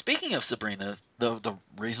anyways, but speaking of Sabrina, the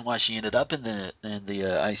reason why she ended up in the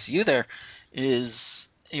ICU there is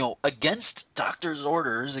against doctor's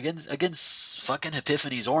orders, against fucking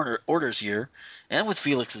Epiphany's orders here, and with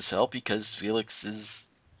Felix's help because Felix is,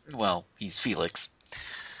 well, he's Felix.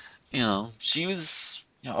 She was,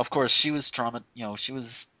 of course she was trauma. She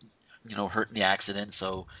was hurt in the accident,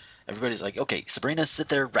 so everybody's like, okay, Sabrina, sit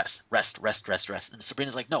there, rest, rest, rest, rest, rest. And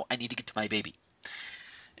Sabrina's like, no, I need to get to my baby.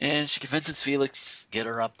 And she convinces Felix, get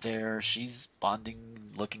her up there. She's bonding,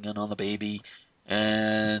 looking in on the baby.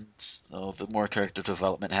 And the more character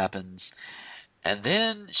development happens. And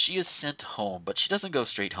then she is sent home, but she doesn't go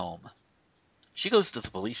straight home. She goes to the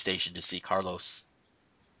police station to see Carlos.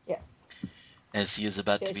 Yes. As he is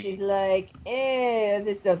about to Because be. she's like,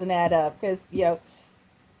 this doesn't add up. Because,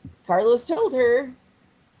 Carlos told her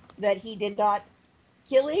that he did not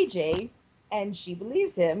kill AJ, and she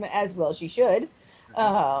believes him, as well she should.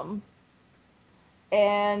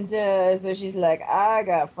 And so she's like, I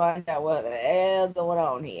gotta find out what the hell going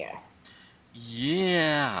on here.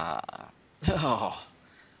 Yeah. Oh.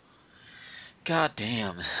 God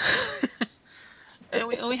damn. And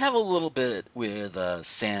we have a little bit with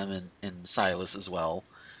Sam and Silas as well.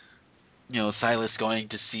 Silas going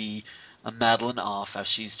to see Madeline off as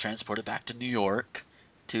she's transported back to New York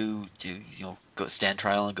to go stand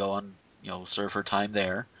trial and go on serve her time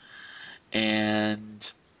there. And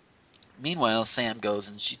meanwhile, Sam goes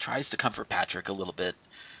and she tries to comfort Patrick a little bit,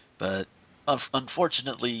 but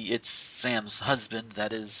unfortunately, it's Sam's husband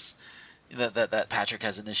that Patrick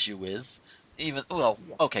has an issue with. even well,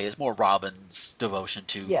 Yeah. okay, it's more Robin's devotion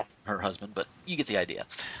to Yeah. her husband, but you get the idea.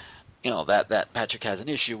 That Patrick has an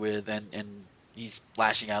issue with, and he's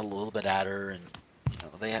lashing out a little bit at her, and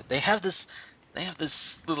they have this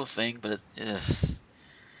little thing, but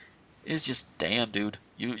it's just damn, dude.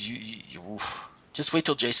 You just wait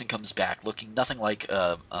till Jason comes back, looking nothing like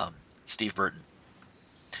Steve Burton.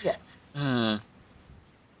 Yeah.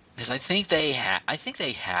 Because I think they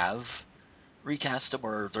have recast him,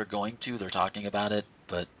 or they're talking about it,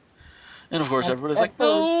 and of course everybody's I've like, heard.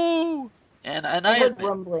 no, and I've I heard admit,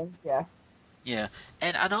 rumbling. Yeah. yeah,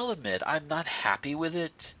 and I'll admit I'm not happy with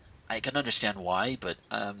it. I can understand why, but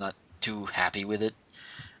I'm not too happy with it.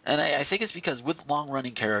 And I think it's because with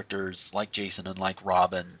long-running characters like Jason and like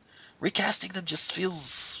Robin, recasting them just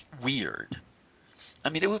feels weird. I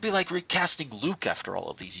mean, it would be like recasting Luke after all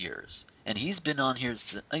of these years, and he's been on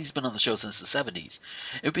the show since the '70s.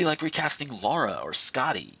 It would be like recasting Laura or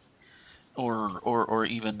Scotty, or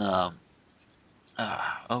even oh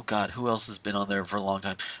God, who else has been on there for a long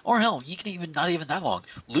time? Or hell, you can even not even that long.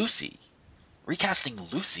 Lucy, recasting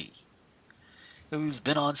Lucy, who's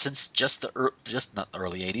been on since just not the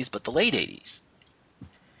early '80s, but the late '80s.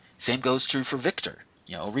 Same goes true for Victor.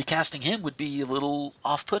 Recasting him would be a little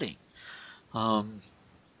off-putting.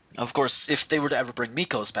 Of course, if they were to ever bring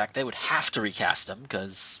Mikos back, they would have to recast him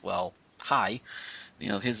because, well,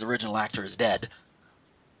 his original actor is dead.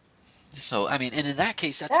 So, I mean, and in that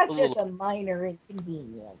case, that's a That's just little, a minor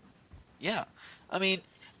inconvenience. yeah. I mean,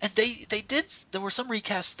 and there were some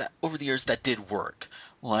recasts that over the years that did work.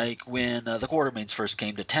 Like when the Quartermains first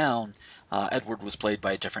came to town, Edward was played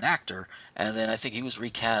by a different actor, and then I think he was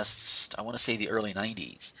recast, I want to say the early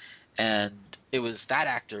 '90s, and it was that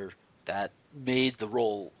actor that made the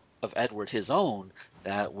role of Edward his own.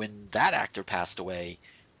 That when that actor passed away,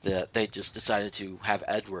 that they just decided to have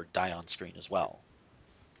Edward die on screen as well.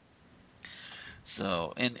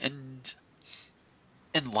 So and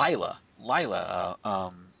Lila,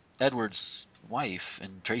 Edward's wife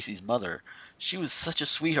and Tracy's mother, she was such a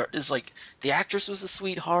sweetheart. It's like the actress was a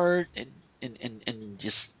sweetheart, and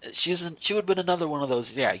just she would have been another one of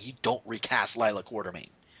those. Yeah, you don't recast Lila Quartermain.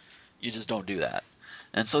 You just don't do that.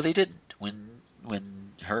 And so they didn't.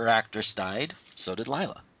 When her actress died, so did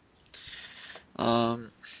Lila.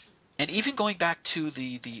 Um, and even going back to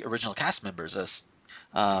the original cast members,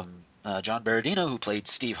 John Berardino, who played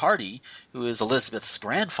Steve Hardy, who is Elizabeth's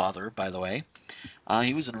grandfather, by the way.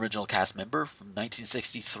 He was an original cast member from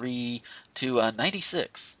 1963 to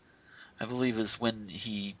 '96, I believe, is when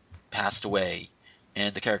he passed away,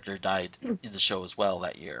 and the character died in the show as well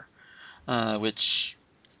that year. Which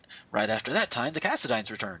right after that time, the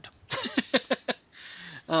Cassadines returned.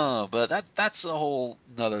 Oh, but that's a whole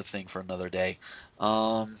another thing for another day.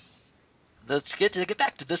 Um, let's get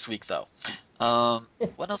back to this week though.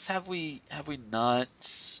 What else have we not?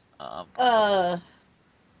 Uh,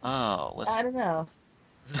 Oh, I let's. don't know.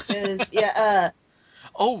 Cause yeah.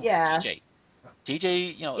 Oh, Yeah.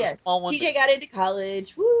 TJ, a Yeah. small one, but TJ got into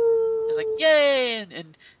college. he's like, Woo. yay!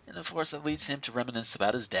 And of course that leads him to reminisce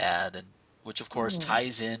about his dad, and which of course Mhm.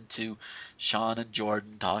 ties into Sean and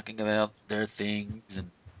Jordan talking about their things. And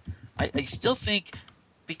I still think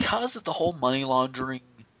because of the whole money laundering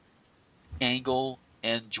angle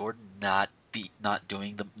and Jordan not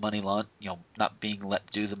doing the not being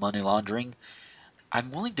let do the money laundering, I'm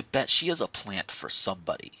willing to bet she has a plant for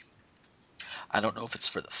somebody. I don't know if it's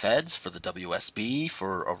for the feds, for the WSB,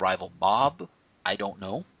 for a rival mob. I don't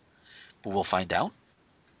know, but we'll find out.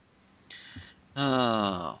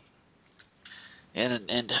 Uh, and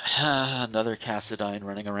another Cassadine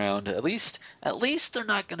running around. At least they're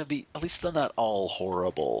not gonna be. At least they're not all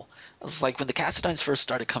horrible. It's like when the Cassadines first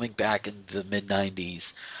started coming back in the mid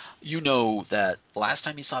 '90s. You know that last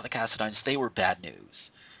time you saw the Cassadines, they were bad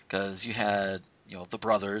news because you had the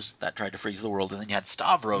brothers that tried to freeze the world, and then you had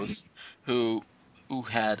Stavros, who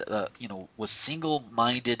had was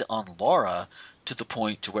single-minded on Laura to the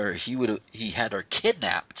point to where he had her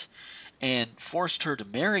kidnapped and forced her to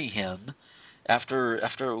marry him after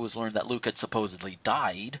it was learned that Luke had supposedly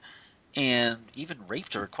died, and even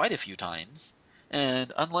raped her quite a few times.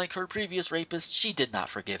 And unlike her previous rapist, she did not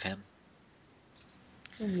forgive him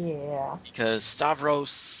Yeah. because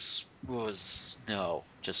Stavros was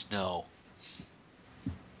just no.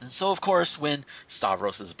 And so, of course, when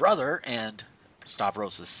Stavros' brother and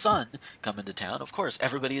Stavros' son come into town, of course,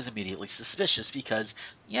 everybody is immediately suspicious because,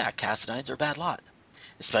 yeah, Cassadines are a bad lot.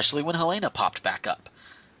 Especially when Helena popped back up.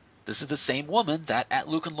 This is the same woman that at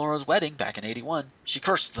Luke and Laura's wedding back in '81, she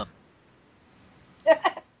cursed them.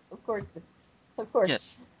 Of course. Of course.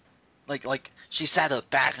 Yes. Like she sat up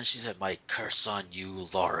back and she said, "My curse on you,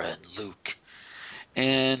 Laura and Luke."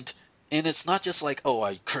 And And it's not just like, oh,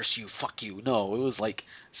 I curse you, fuck you. No, it was like,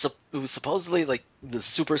 it was supposedly like the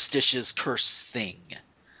superstitious curse thing,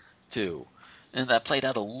 too. And that played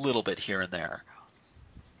out a little bit here and there.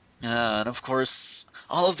 And of course,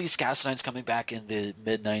 all of these cast lines coming back in the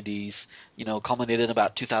mid 90s, culminated in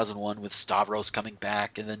about 2001 with Stavros coming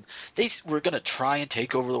back. And then they were going to try and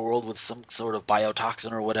take over the world with some sort of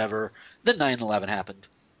biotoxin or whatever. Then 9/11 happened.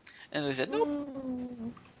 And they said, nope.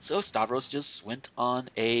 So Stavros just went on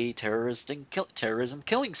a terrorism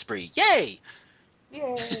killing spree. Yay!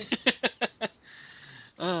 Yay!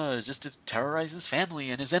 Just to terrorize his family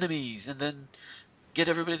and his enemies, and then get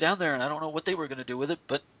everybody down there. And I don't know what they were going to do with it,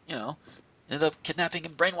 but ended up kidnapping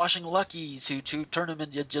and brainwashing Lucky to turn him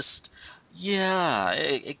into just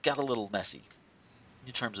it got a little messy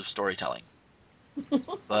in terms of storytelling.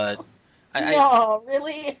 But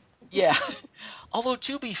really? Yeah. Although,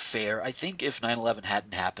 to be fair, I think if 9/11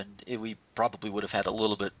 hadn't happened, we probably would have had a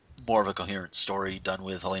little bit more of a coherent story done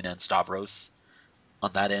with Helena and Stavros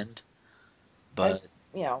on that end. But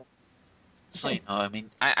so I mean,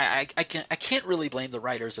 I can't really blame the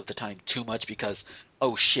writers of the time too much because,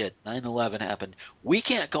 oh shit, 9/11 happened. We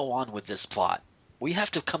can't go on with this plot. We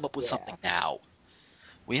have to come up with something now.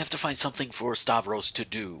 We have to find something for Stavros to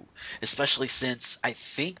do, especially since I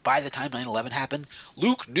think by the time 9/11 happened,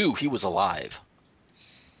 Luke knew he was alive.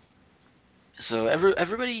 So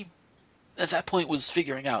everybody at that point was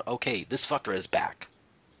figuring out, okay, this fucker is back.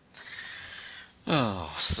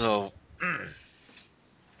 Oh, so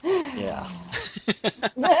yeah.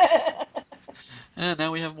 And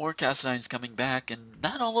now we have more cast irons coming back, and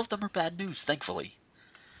not all of them are bad news, thankfully.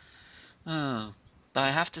 I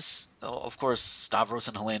have to, of course, Stavros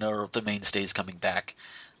and Helena are the mainstays coming back.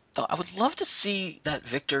 Though I would love to see that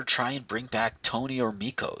Victor try and bring back Tony or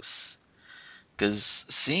Mikos, because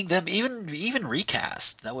seeing them even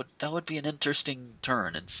recast, that would be an interesting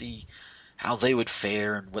turn, and see how they would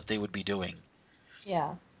fare and what they would be doing.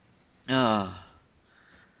 Yeah.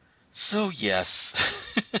 So yes.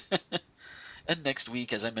 And next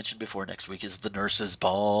week, as I mentioned before, next week is the Nurses'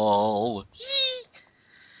 Ball.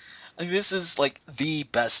 I mean, this is like the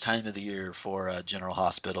best time of the year for General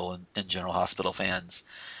Hospital and General Hospital fans,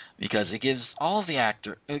 because it gives all of the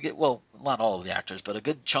well, not all of the actors, but a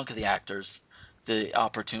good chunk of the actors, the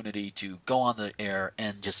opportunity to go on the air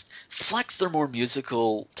and just flex their more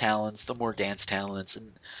musical talents, the more dance talents,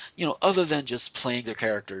 and other than just playing their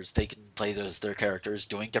characters, they can play their characters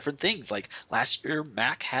doing different things. Like last year,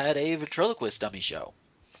 Mac had a ventriloquist dummy show,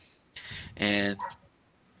 and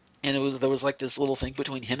there was like this little thing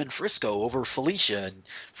between him and Frisco over Felicia, and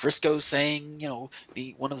Frisco saying,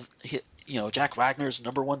 one of Jack Wagner's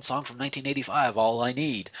 #1 song from 1985, "All I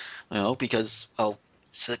Need," because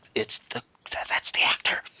it's that's the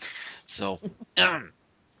actor. So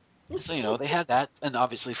they had that, and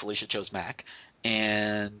obviously Felicia chose Mac,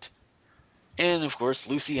 and of course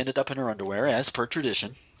Lucy ended up in her underwear as per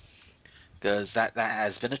tradition, because that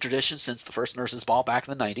has been a tradition since the first Nurses' Ball back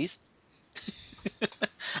in the 90s.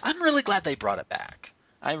 I'm really glad they brought it back.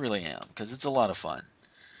 I really am, because it's a lot of fun.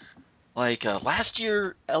 Like last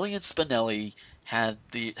year, Ellie and Spinelli had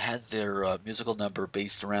their musical number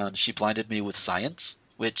based around "She Blinded Me with Science,"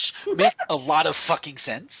 which makes a lot of fucking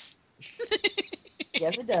sense.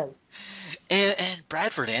 Yes, it does. And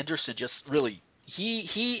Bradford Anderson just really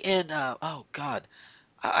he and oh god,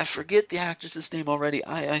 I forget the actress's name already.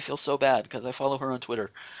 I feel so bad because I follow her on Twitter.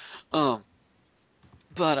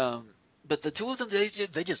 But the two of them, they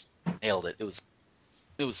just nailed it.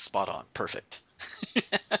 It was spot on, perfect.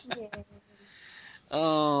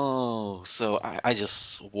 Oh, so I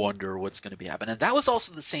just wonder what's going to be happening. And that was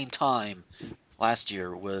also the same time last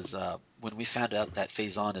year was when we found out that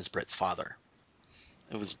Faison is Britt's father.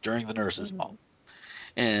 It was during the Nurses' Ball.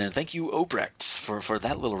 And thank you, Obrecht, for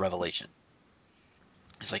that little revelation.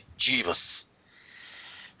 It's like, Jeebus.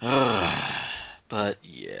 But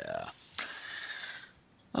yeah.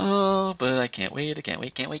 Oh, but I can't wait. It's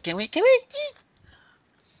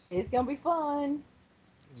gonna be fun.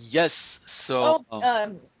 Yes. So.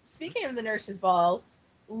 Speaking of the Nurses' Ball,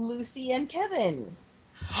 Lucy and Kevin.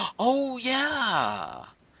 Oh yeah,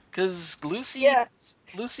 because Lucy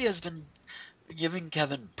has been giving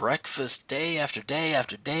Kevin breakfast day after day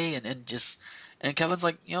after day, and Kevin's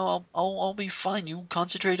like, I'll be fine. You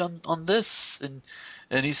concentrate on this, and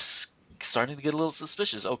he's starting to get a little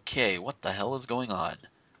suspicious. Okay, what the hell is going on?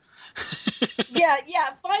 yeah,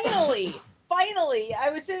 finally, I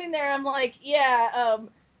was sitting there. I'm like, he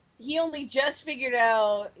only just figured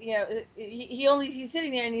out, he's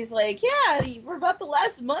sitting there and he's like, yeah, for about the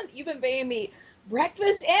last month you've been paying me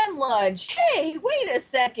breakfast and lunch. Hey, wait a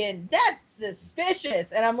second. That's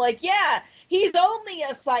suspicious. And I'm like, yeah, he's only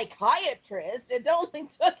a psychiatrist. It only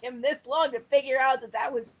took him this long to figure out that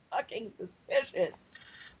that was fucking suspicious.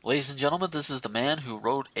 Ladies and gentlemen, this is the man who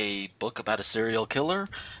wrote a book about a serial killer,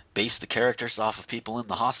 based the characters off of people in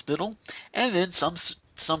the hospital, and then some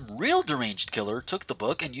real deranged killer took the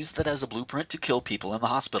book and used it as a blueprint to kill people in the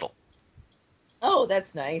hospital. Oh,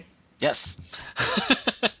 that's nice. Yes.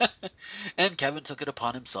 And Kevin took it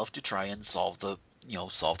upon himself to try and solve the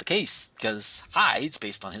case, because Hyde's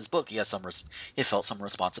based on his book. He felt some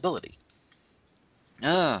responsibility.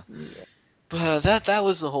 Yeah. But that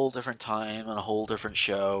was a whole different time and a whole different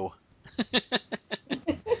show. It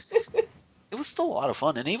was still a lot of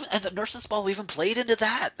fun, and the Nurses Ball even played into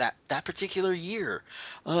that particular year.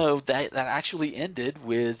 That actually ended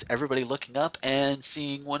with everybody looking up and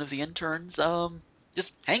seeing one of the interns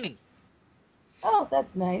just hanging. Oh,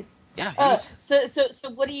 that's nice. Yeah. So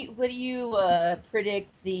what do you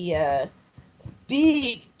predict the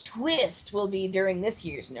big twist will be during this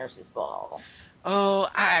year's Nurses Ball? Oh,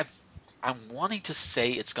 I'm wanting to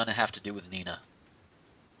say it's going to have to do with Nina.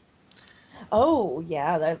 Oh,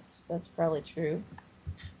 yeah, that's probably true.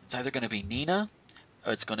 It's either going to be Nina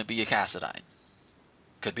or it's going to be a Cassadine.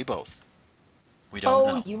 Could be both. We don't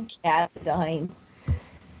know. Oh, you Cassadines.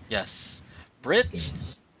 Yes. Britt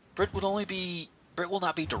will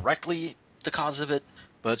not be directly the cause of it,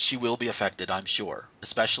 but she will be affected, I'm sure.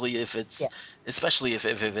 Especially if it's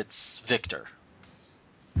Victor.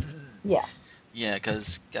 Yeah. Yeah,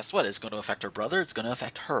 because guess what? It's going to affect her brother. It's going to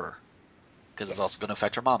affect her. Because it's also going to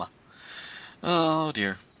affect her mama. Oh,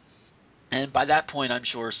 dear. And by that point, I'm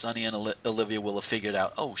sure Sonny and Olivia will have figured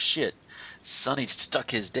out, oh, shit, Sonny stuck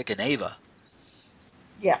his dick in Ava.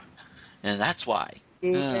 Yeah. And that's why.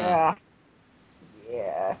 Yeah.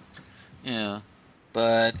 Yeah.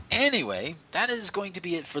 But anyway, that is going to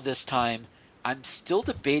be it for this time. I'm still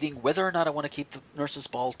debating whether or not I want to keep the Nurses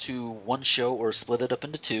Ball to one show or split it up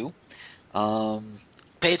into two.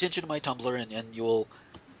 Pay attention to my Tumblr, and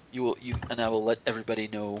I will let everybody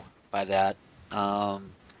know by that.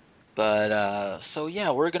 So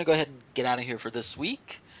yeah, we're gonna go ahead and get out of here for this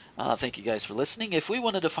week. Thank you guys for listening. If we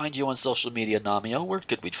wanted to find you on social media, Namio, where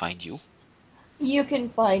could we find you? You can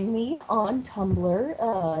find me on Tumblr,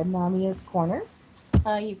 Namia's Corner.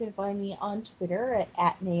 You can find me on Twitter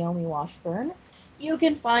at Naomi Washburn. You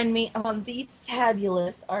can find me on the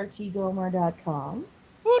fabulous rtgomer.com.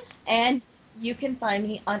 And you can find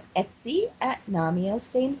me on Etsy at Namio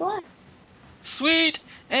Stained Glass. Sweet!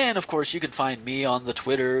 And of course, you can find me on the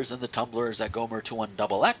Twitters and the Tumblrs at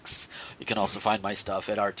Gomer21XX. You can also find my stuff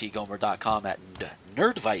at rtgomer.com at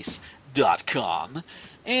nerdvice.com.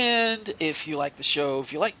 And if you like the show,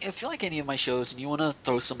 if you like any of my shows and you want to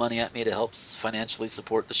throw some money at me to help financially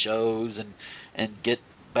support the shows and get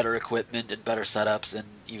better equipment and better setups and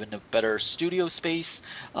even a better studio space,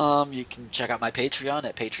 you can check out my Patreon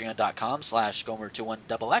at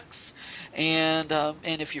patreon.com/Gomer21XX. And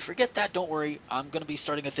if you forget that, don't worry. I'm going to be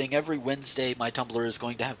starting a thing every Wednesday. My Tumblr is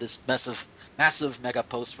going to have this massive mega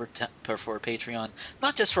post for Patreon,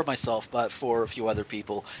 not just for myself, but for a few other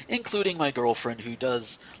people, including my girlfriend who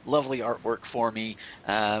does lovely artwork for me.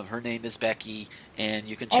 Her name is Becky, and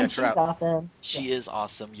you can check her out. She's awesome. She is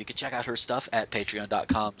awesome. You can check out her stuff at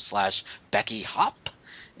patreon.com/BeckyHop.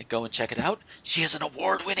 And go and check it out. She is an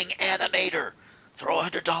award-winning animator. Throw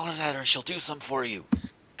 $100 at her. She'll do some for you.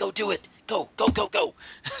 Go do it. Go.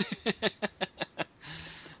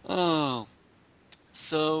 Oh.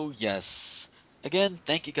 So, yes. Again,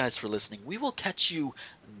 thank you guys for listening. We will catch you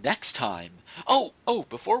next time. Oh,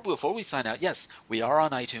 before we sign out, yes, we are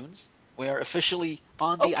on iTunes. We are officially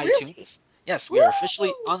on the iTunes. Really? Yes, we are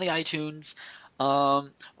officially on the iTunes.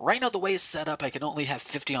 Right now, the way it's set up, I can only have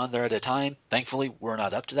 50 on there at a time. Thankfully, we're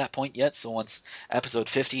not up to that point yet. So once episode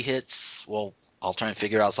 50 hits, well, I'll try and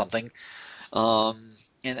figure out something. And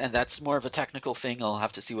that's more of a technical thing. I'll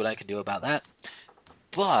have to see what I can do about that.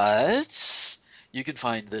 But you can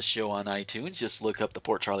find this show on iTunes. Just look up the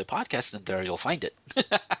Port Charlie Podcast, and there you'll find it.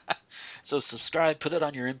 So subscribe, put it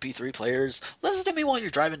on your MP3 players. Listen to me while you're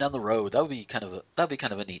driving down the road. That'd be kind of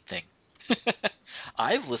a neat thing.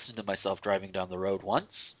 I've listened to myself driving down the road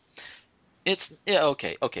once.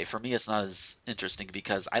 Okay. For me, it's not as interesting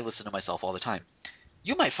because I listen to myself all the time.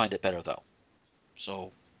 You might find it better though.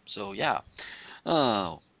 So yeah.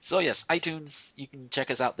 So yes, iTunes. You can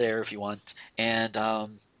check us out there if you want. And so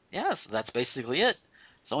that's basically it.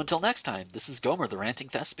 So until next time, this is Gomer, the Ranting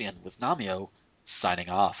Thespian, with Namio, signing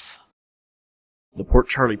off. The Port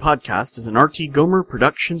Charlie Podcast is an RT Gomer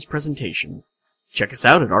Productions presentation. Check us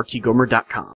out at rtgomer.com.